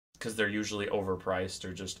 Because they're usually overpriced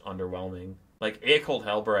or just underwhelming. Like, Aecold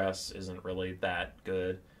Hellbrass isn't really that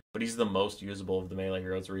good, but he's the most usable of the Melee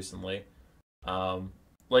Heroes recently.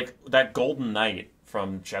 Like, that Golden Knight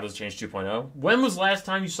from Shadows of Change 2.0, when was the last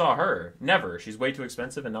time you saw her? Never. She's way too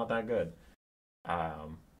expensive and not that good.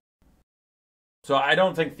 So I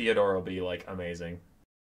don't think Theodore will be, like, amazing.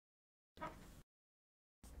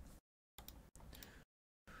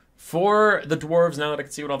 For the dwarves, now that I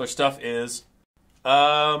can see what all their stuff is,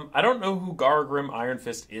 I don't know who Gargrim Iron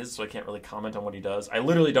Fist is, so I can't really comment on what he does. I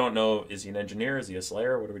literally don't know, is he an engineer, is he a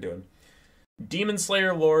slayer, what are we doing? Demon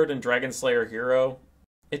Slayer Lord and Dragon Slayer Hero,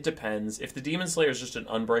 it depends. If the Demon Slayer is just an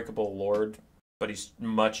unbreakable Lord, but he's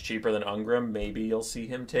much cheaper than Ungrim, maybe you'll see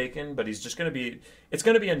him taken, but he's just going to be, it's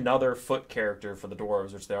going to be another foot character for the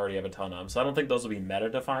dwarves, which they already have a ton of, so I don't think those will be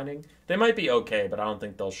meta-defining. They might be okay, but I don't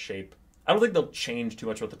think they'll change too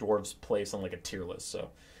much what the dwarves place on like a tier list, so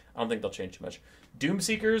I don't think they'll change too much.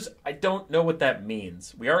 Doomseekers, I don't know what that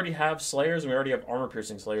means. We already have Slayers, and we already have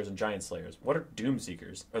armor-piercing Slayers and Giant Slayers. What are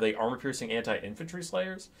Doomseekers? Are they armor-piercing anti-infantry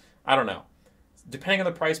Slayers? I don't know. Depending on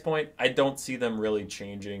the price point, I don't see them really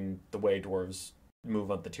changing the way dwarves move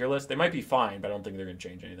up the tier list. They might be fine, but I don't think they're going to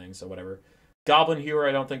change anything, so whatever. Goblin Hewer,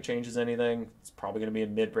 I don't think changes anything. It's probably going to be a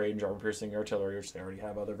mid-range armor-piercing artillery, which they already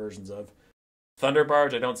have other versions of.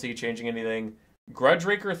 Thunderbarge, I don't see changing anything.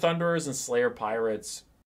 Grudgeraker Thunderers and Slayer Pirates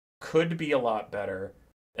could be a lot better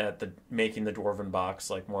at making the Dwarven box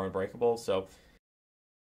like more unbreakable. So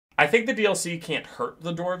I think the DLC can't hurt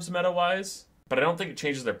the dwarves meta-wise, but I don't think it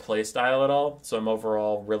changes their playstyle at all. So I'm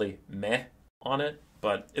overall really meh on it.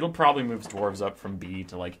 But it'll probably move dwarves up from B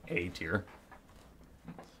to like A tier.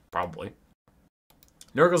 Probably.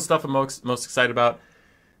 Nurgle's stuff I'm most excited about.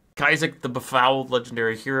 Kaizek, the Befouled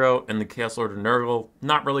legendary hero, and the Chaos Lord of Nurgle,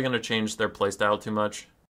 not really going to change their playstyle too much.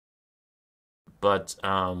 But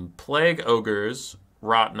Plague Ogres,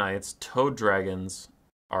 Rot Knights, Toad Dragons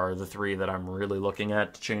are the three that I'm really looking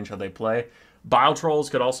at to change how they play. Bile Trolls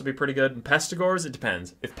could also be pretty good. And Pestigores, it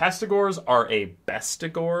depends. If Pestigores are a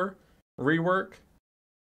Bestigore rework,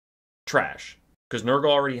 trash. Because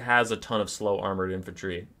Nurgle already has a ton of slow armored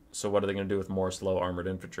infantry. So what are they going to do with more slow armored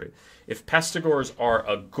infantry? If Pestigores are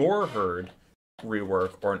a Gore Herd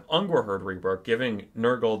rework or an Ungor Herd rework, giving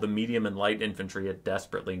Nurgle the medium and light infantry it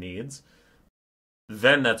desperately needs,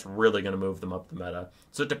 then that's really going to move them up the meta.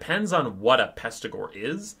 So it depends on what a Pestigore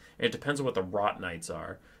is, and it depends on what the Rot Knights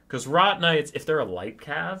are. Because Rot Knights, if they're a light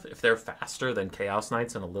cav, if they're faster than Chaos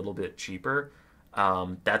Knights and a little bit cheaper,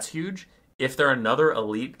 that's huge. If they're another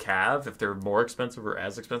elite cav, if they're more expensive or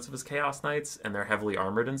as expensive as Chaos Knights, and they're heavily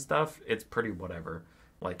armored and stuff, it's pretty whatever.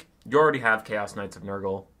 Like, you already have Chaos Knights of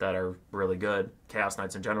Nurgle that are really good. Chaos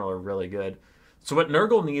Knights in general are really good. So what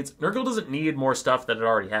Nurgle needs, Nurgle doesn't need more stuff that it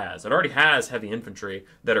already has. It already has heavy infantry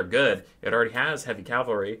that are good. It already has heavy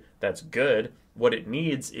cavalry that's good. What it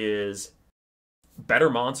needs is better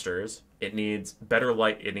monsters. It needs better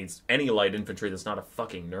light. It needs any light infantry that's not a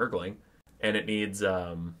fucking Nurgling. And it needs,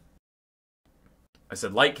 I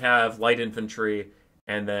said light cav, light infantry,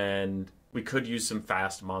 and then we could use some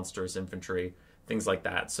fast monsters infantry, things like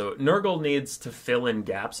that. So Nurgle needs to fill in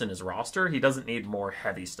gaps in his roster. He doesn't need more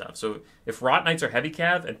heavy stuff. So if Rot Knights are heavy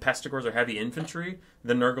cav and Pestigores are heavy infantry,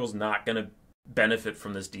 then Nurgle's not going to benefit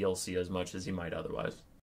from this DLC as much as he might otherwise.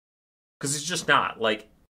 Because he's just not. Like,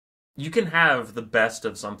 you can have the best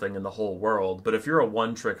of something in the whole world, but if you're a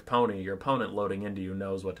one-trick pony, your opponent loading into you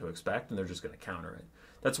knows what to expect, and they're just going to counter it.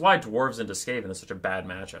 That's why Dwarves into Skaven is such a bad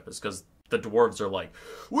matchup, is because the Dwarves are like,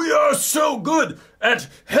 we are so good at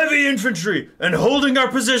heavy infantry and holding our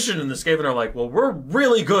position, and the Skaven are like, well, we're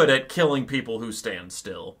really good at killing people who stand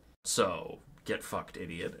still, so get fucked,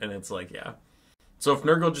 idiot. And it's like, yeah. So if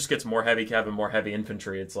Nurgle just gets more heavy cav and more heavy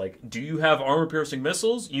infantry, it's like, do you have armor-piercing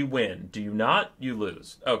missiles? You win. Do you not? You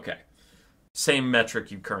lose. Okay. Same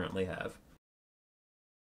metric you currently have.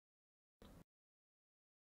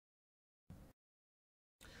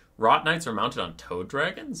 Rot Knights are mounted on Toad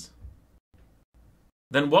Dragons?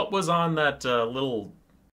 Then what was on that little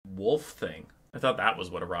wolf thing? I thought that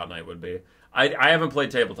was what a Rot Knight would be. I haven't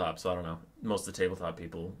played tabletop, so I don't know. Most of the tabletop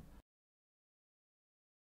people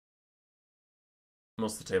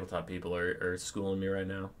are schooling me right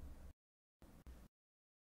now.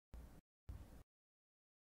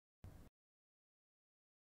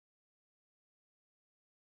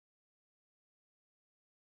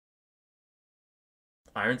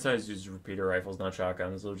 Ironsides use repeater rifles, not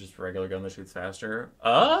shotguns. They're just a regular gun that shoots faster.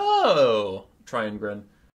 Oh! Try and grin.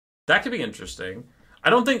 That could be interesting. I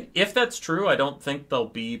don't think, if that's true, I don't think they'll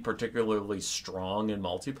be particularly strong in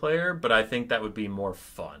multiplayer, but I think that would be more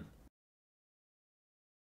fun.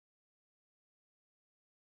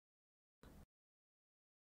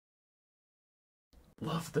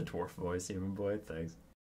 Love the dwarf voice, human boy. Thanks.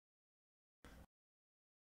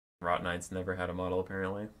 Rot Knights never had a model,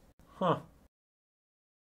 apparently. Huh.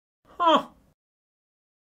 Huh.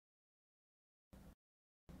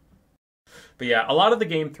 But yeah, a lot of the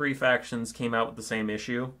Game 3 factions came out with the same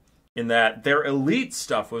issue, in that their elite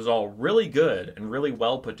stuff was all really good and really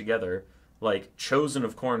well put together. Like, Chosen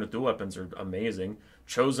of Khorne with dual weapons are amazing.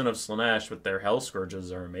 Chosen of Slaanesh with their Hell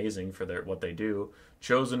Scourges are amazing for what they do.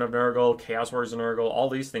 Chosen of Nurgle, Chaos Warriors of Nurgle, all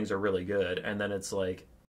these things are really good. And then it's like,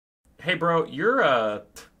 hey bro, your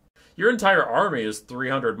entire army is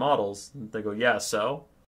 300 models. And they go, yeah, so?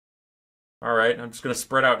 Alright, I'm just going to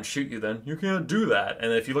spread out and shoot you then. You can't do that.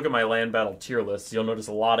 And if you look at my land battle tier lists, you'll notice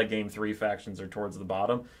a lot of Game 3 factions are towards the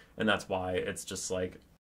bottom. And that's why it's just like,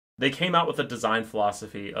 they came out with a design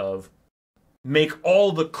philosophy of make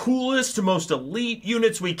all the coolest, most elite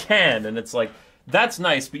units we can. And it's like, that's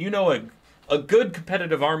nice, but you know, a good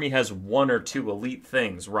competitive army has one or two elite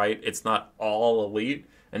things, right? It's not all elite.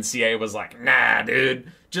 And CA was like, nah, dude,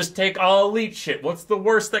 just take all elite shit. What's the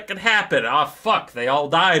worst that could happen? Ah, fuck, they all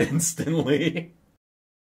died instantly.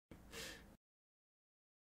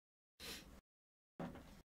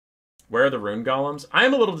 Where are the rune golems? I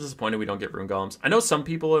am a little disappointed we don't get rune golems. I know some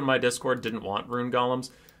people in my Discord didn't want rune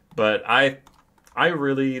golems, but I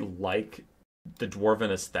really like the dwarven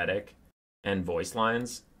aesthetic and voice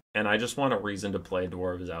lines, and I just want a reason to play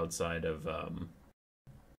dwarves outside of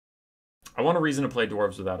I want a reason to play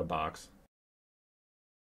dwarves without a box.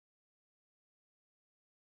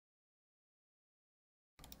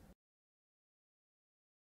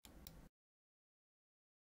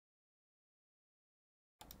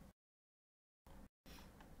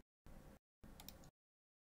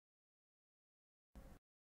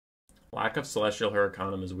 Lack of Celestial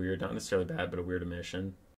Huracanum is weird. Not necessarily bad, but a weird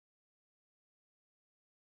omission.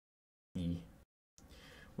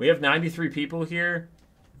 We have 93 people here,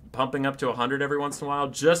 pumping up to 100 every once in a while.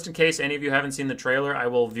 Just in case any of you haven't seen the trailer, I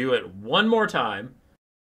will view it one more time,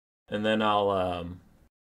 and then I'll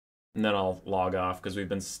log off because we've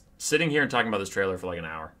been sitting here and talking about this trailer for like an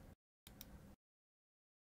hour.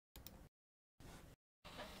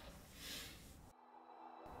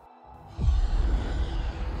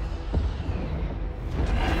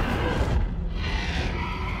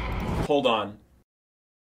 Hold on.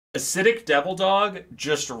 Acidic Devil Dog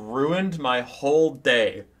just ruined my whole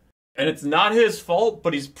day. And it's not his fault,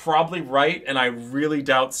 but he's probably right, and I really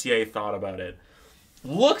doubt CA thought about it.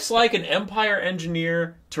 Looks like an Empire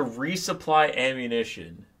engineer to resupply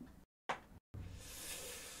ammunition.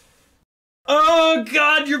 Oh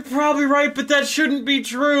god, you're probably right, but that shouldn't be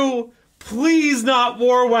true. Please not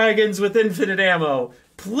war wagons with infinite ammo.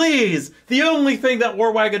 Please! The only thing that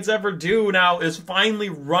war wagons ever do now is finally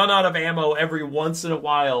run out of ammo every once in a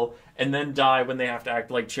while and then die when they have to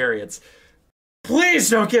act like chariots.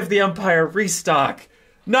 Please don't give the Empire restock!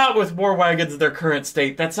 Not with war wagons in their current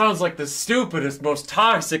state. That sounds like the stupidest, most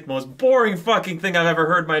toxic, most boring fucking thing I've ever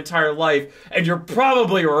heard in my entire life. And you're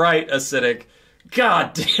probably right, Acidic.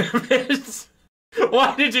 God damn it!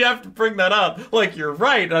 Why did you have to bring that up? Like, you're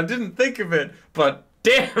right, I didn't think of it, but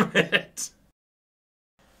damn it!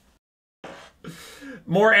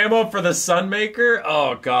 More ammo for the Sunmaker?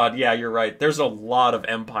 Oh god, yeah, you're right. There's a lot of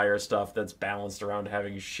Empire stuff that's balanced around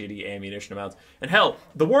having shitty ammunition amounts. And hell,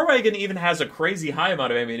 the War Wagon even has a crazy high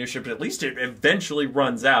amount of ammunition, but at least it eventually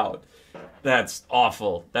runs out. That's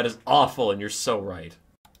awful. That is awful, and you're so right.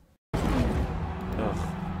 Ugh.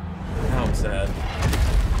 Now I'm sad.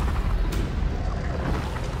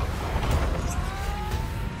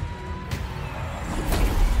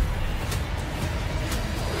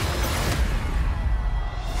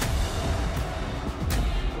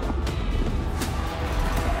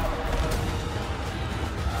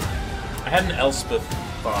 I had an Elspeth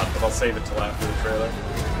thought, but I'll save it till after the trailer.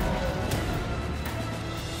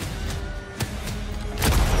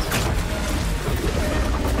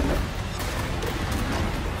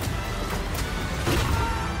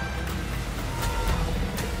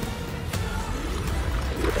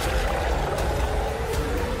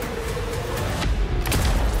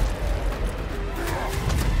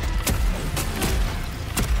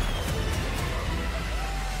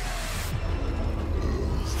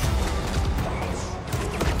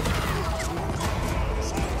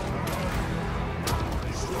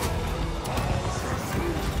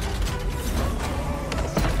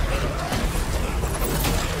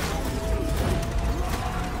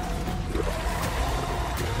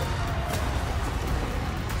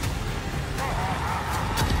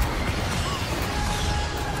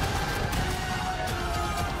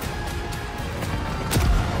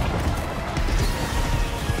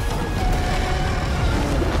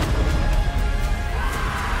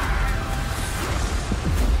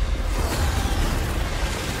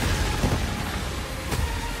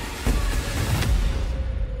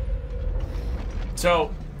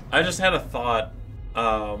 So, I just had a thought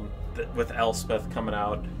with Elspeth coming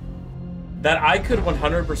out that I could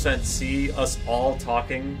 100% see us all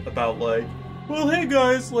talking about, like, well, hey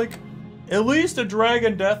guys, like, at least a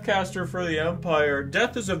dragon deathcaster for the Empire.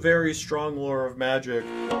 Death is a very strong lore of magic.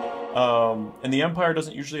 And the Empire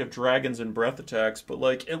doesn't usually have dragons and breath attacks, but,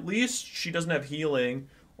 like, at least she doesn't have healing,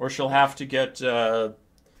 or she'll have to get a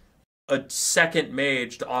second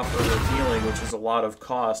mage to offer her healing, which is a lot of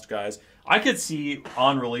cost, guys. I could see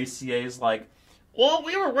on-release CAs like, well,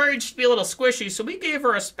 we were worried she'd be a little squishy, so we gave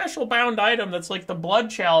her a special bound item that's like the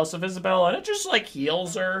blood chalice of Isabella, and it just, like,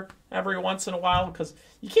 heals her every once in a while, because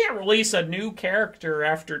you can't release a new character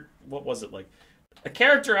after, what was it, like, a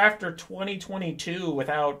character after 2022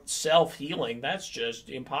 without self-healing. That's just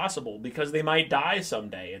impossible, because they might die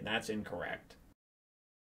someday, and that's incorrect.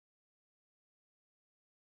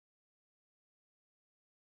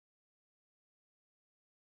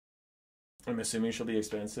 I'm assuming she'll be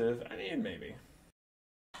expensive. I mean, maybe.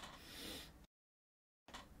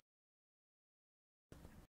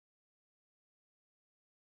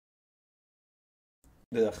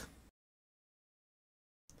 Ugh.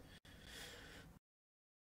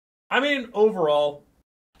 I mean, overall,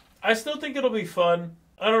 I still think it'll be fun.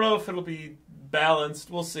 I don't know if it'll be balanced.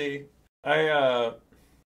 We'll see. I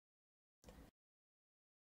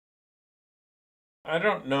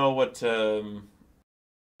don't know what to...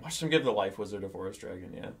 Watch them give the Life Wizard a Forest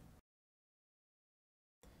Dragon, yeah.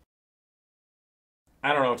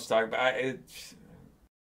 I don't know what to talk about.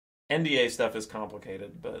 NDA stuff is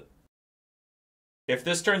complicated, but If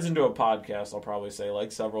this turns into a podcast, I'll probably say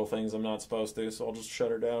like several things I'm not supposed to, so I'll just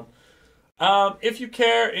shut her down. If you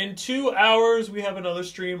care, in 2 hours we have another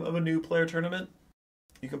stream of a new player tournament.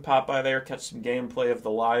 You can pop by there, catch some gameplay of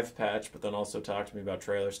the live patch, but then also talk to me about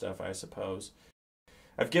trailer stuff, I suppose.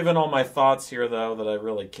 I've given all my thoughts here, though, that I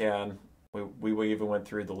really can. We even went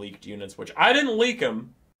through the leaked units, which I didn't leak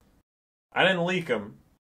them.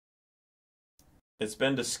 It's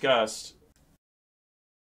been discussed.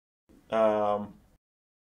 So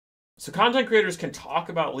content creators can talk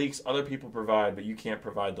about leaks other people provide, but you can't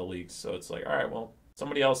provide the leaks. So it's like, all right, well,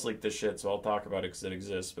 somebody else leaked this shit, so I'll talk about it because it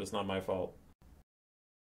exists, but it's not my fault.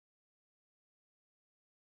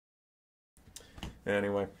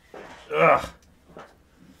 Anyway. Ugh.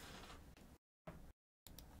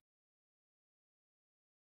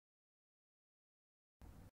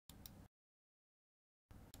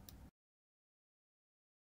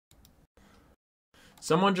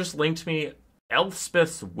 Someone just linked me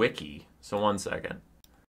Elspeth's wiki. So 1 second.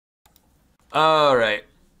 Alright.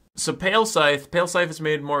 So Pale Scythe is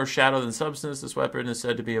made more of shadow than substance. This weapon is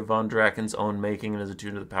said to be of Von Draken's own making and is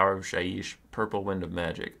attuned to the power of Shaiish, purple wind of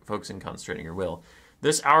magic, focusing and concentrating your will.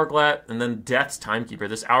 This hourglass, and then Death's Timekeeper.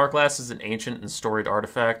 This hourglass is an ancient and storied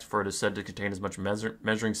artifact, for it is said to contain as much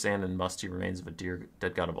measuring sand and musty remains of a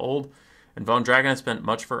dead god of old. And Von Draken has spent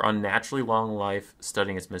much of her unnaturally long life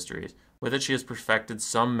studying its mysteries. With it, she has perfected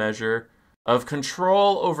some measure of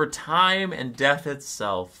control over time and death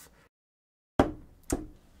itself.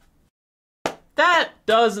 That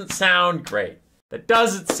doesn't sound great.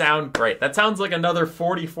 That sounds like another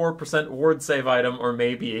 44% ward save item or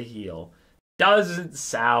maybe a heal. Doesn't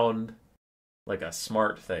sound like a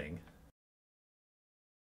smart thing.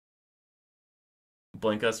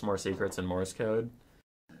 Blink us more secrets in Morse code.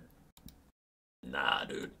 Nah,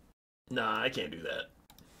 dude. Nah, I can't do that.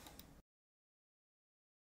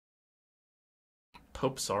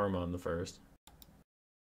 Pope Saruman the First.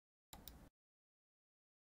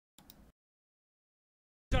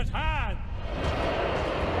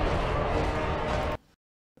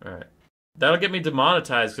 Alright. That'll get me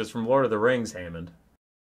demonetized because from Lord of the Rings, Hammond.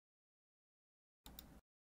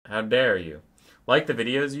 How dare you? Like the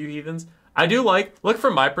videos, you heathens? I do look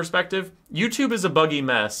from my perspective, YouTube is a buggy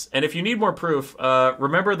mess. And if you need more proof,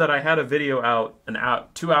 remember that I had a video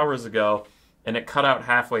out 2 hours ago and it cut out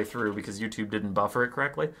halfway through because YouTube didn't buffer it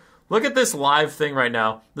correctly. Look at this live thing right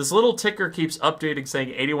now. This little ticker keeps updating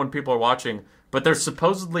saying 81 people are watching, but there's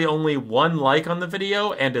supposedly only 1 like on the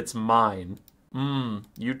video and it's mine.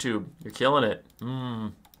 YouTube, you're killing it.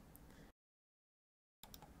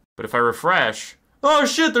 But if I refresh, oh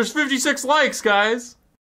shit, there's 56 likes, guys.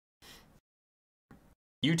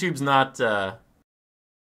 YouTube's not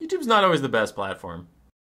always the best platform.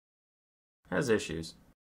 It has issues.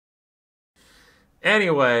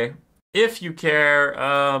 Anyway, if you care,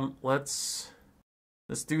 let's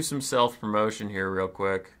do some self-promotion here real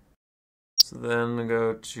quick. So then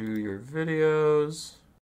go to your videos.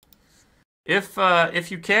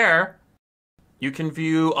 If you care, you can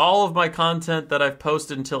view all of my content that I've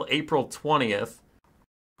posted until April 20th.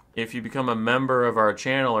 If you become a member of our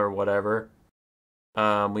channel or whatever,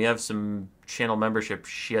 we have some channel membership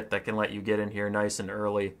shit that can let you get in here nice and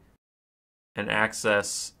early and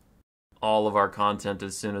access all of our content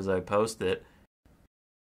as soon as I post it.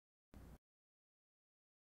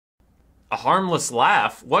 A harmless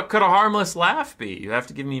laugh? What could a harmless laugh be? You have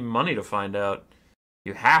to give me money to find out.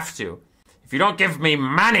 You have to. If you don't give me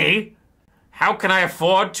money, how can I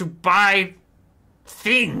afford to buy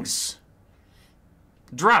things?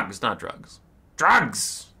 Drugs, not drugs.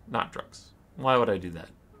 Drugs, not drugs. Why would I do that?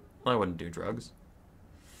 I wouldn't do drugs.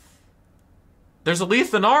 There's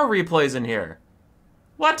Alethan R replays in here.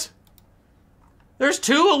 What? There's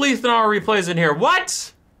 2 Alethan R replays in here.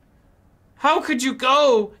 What? How could you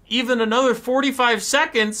go even another 45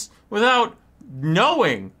 seconds without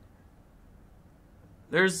knowing?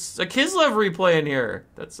 There's a Kislev replay in here.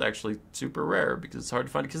 That's actually super rare because it's hard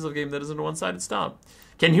to find a Kislev game that isn't a one-sided stomp.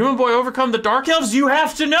 Can Human Boy overcome the Dark Elves? You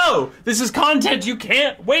have to know. This is content you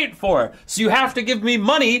can't wait for. So you have to give me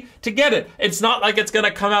money to get it. It's not like it's going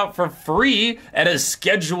to come out for free at a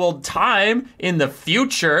scheduled time in the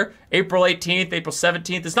future. April 18th, April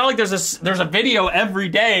 17th. It's not like there's a video every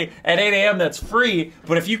day at 8 a.m. that's free.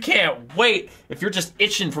 But if you can't wait, if you're just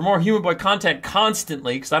itching for more Human Boy content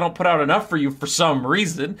constantly, because I don't put out enough for you for some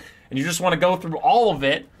reason, and you just want to go through all of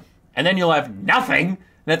it, and then you'll have nothing,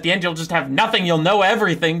 and at the end you'll just have nothing, you'll know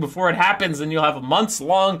everything before it happens, and you'll have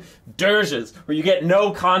months-long dirges where you get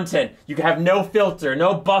no content, you have no filter,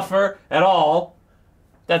 no buffer at all.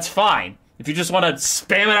 That's fine. If you just want to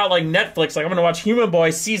spam it out like Netflix, like I'm going to watch Human Boy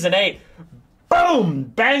Season 8, boom,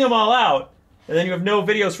 bang them all out, and then you have no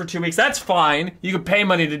videos for 2 weeks, that's fine. You can pay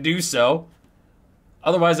money to do so.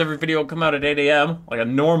 Otherwise, every video will come out at 8 a.m., like a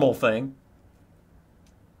normal thing.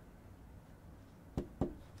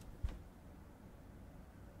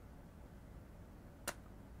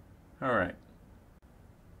 All right.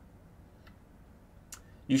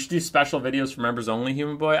 You should do special videos for members only,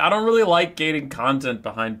 Human Boy. I don't really like gating content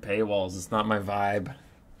behind paywalls. It's not my vibe.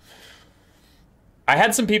 I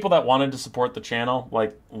had some people that wanted to support the channel,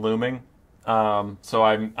 like Looming. So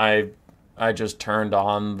I just turned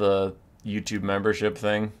on the YouTube membership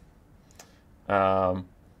thing. But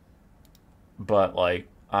like,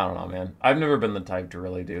 I don't know, man. I've never been the type to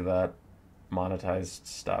really do that monetized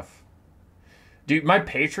stuff. Dude, my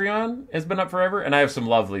Patreon has been up forever, and I have some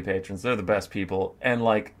lovely patrons. They're the best people. And,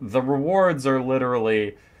 like, the rewards are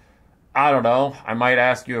literally, I don't know, I might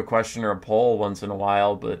ask you a question or a poll once in a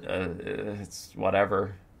while, but it's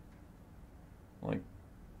whatever. Like,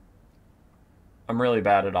 I'm really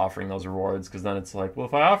bad at offering those rewards, because then it's like, well,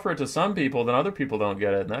 if I offer it to some people, then other people don't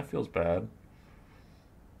get it, and that feels bad.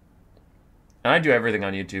 And I do everything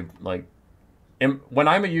on YouTube. Like, when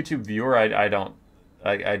I'm a YouTube viewer, I don't.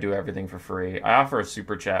 I do everything for free. I offer a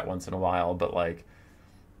super chat once in a while, but like,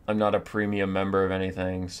 I'm not a premium member of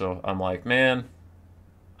anything, so I'm like, man,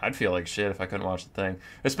 I'd feel like shit if I couldn't watch the thing.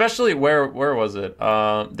 Especially where was it?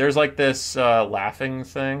 There's like this laughing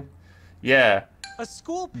thing. Yeah. A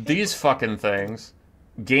school These fucking things.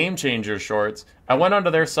 Game Changer shorts. I went onto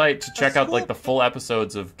their site to check out like the full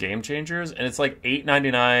episodes of Game Changers, and it's like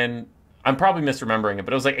 $8.99. I'm probably misremembering it,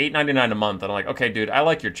 but it was like $8.99 a month. And I'm like, okay, dude, I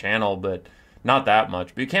like your channel, but not that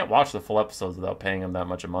much. But you can't watch the full episodes without paying them that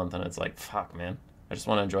much a month. And it's like, fuck, man. I just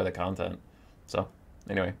want to enjoy the content. So,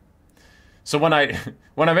 anyway. So when I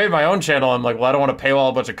made my own channel, I'm like, well, I don't want to paywall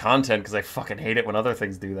a bunch of content because I fucking hate it when other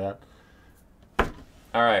things do that.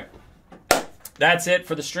 All right. That's it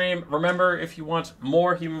for the stream. Remember, if you want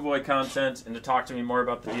more Human Boy content and to talk to me more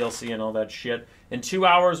about the DLC and all that shit, in 2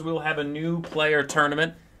 hours we'll have a new player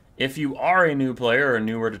tournament. If you are a new player or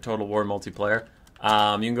newer to Total War multiplayer, you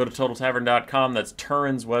can go to TotalTavern.com. That's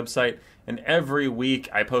Turin's website. And every week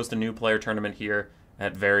I post a new player tournament here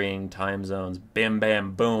at varying time zones. Bam,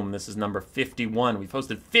 bam, boom. This is number 51. We've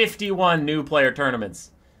hosted 51 new player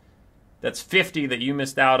tournaments. That's 50 that you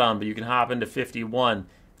missed out on, but you can hop into 51.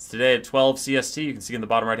 It's today at 12 CST. You can see in the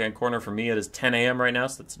bottom right-hand corner. For me, it is 10 a.m. right now,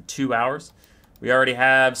 so that's in 2 hours. We already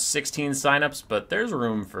have 16 signups, but there's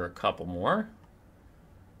room for a couple more.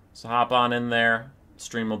 So hop on in there.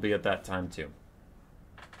 Stream will be at that time, too.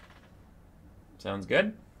 Sounds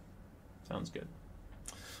good? Sounds good.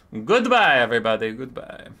 Goodbye, everybody.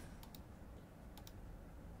 Goodbye.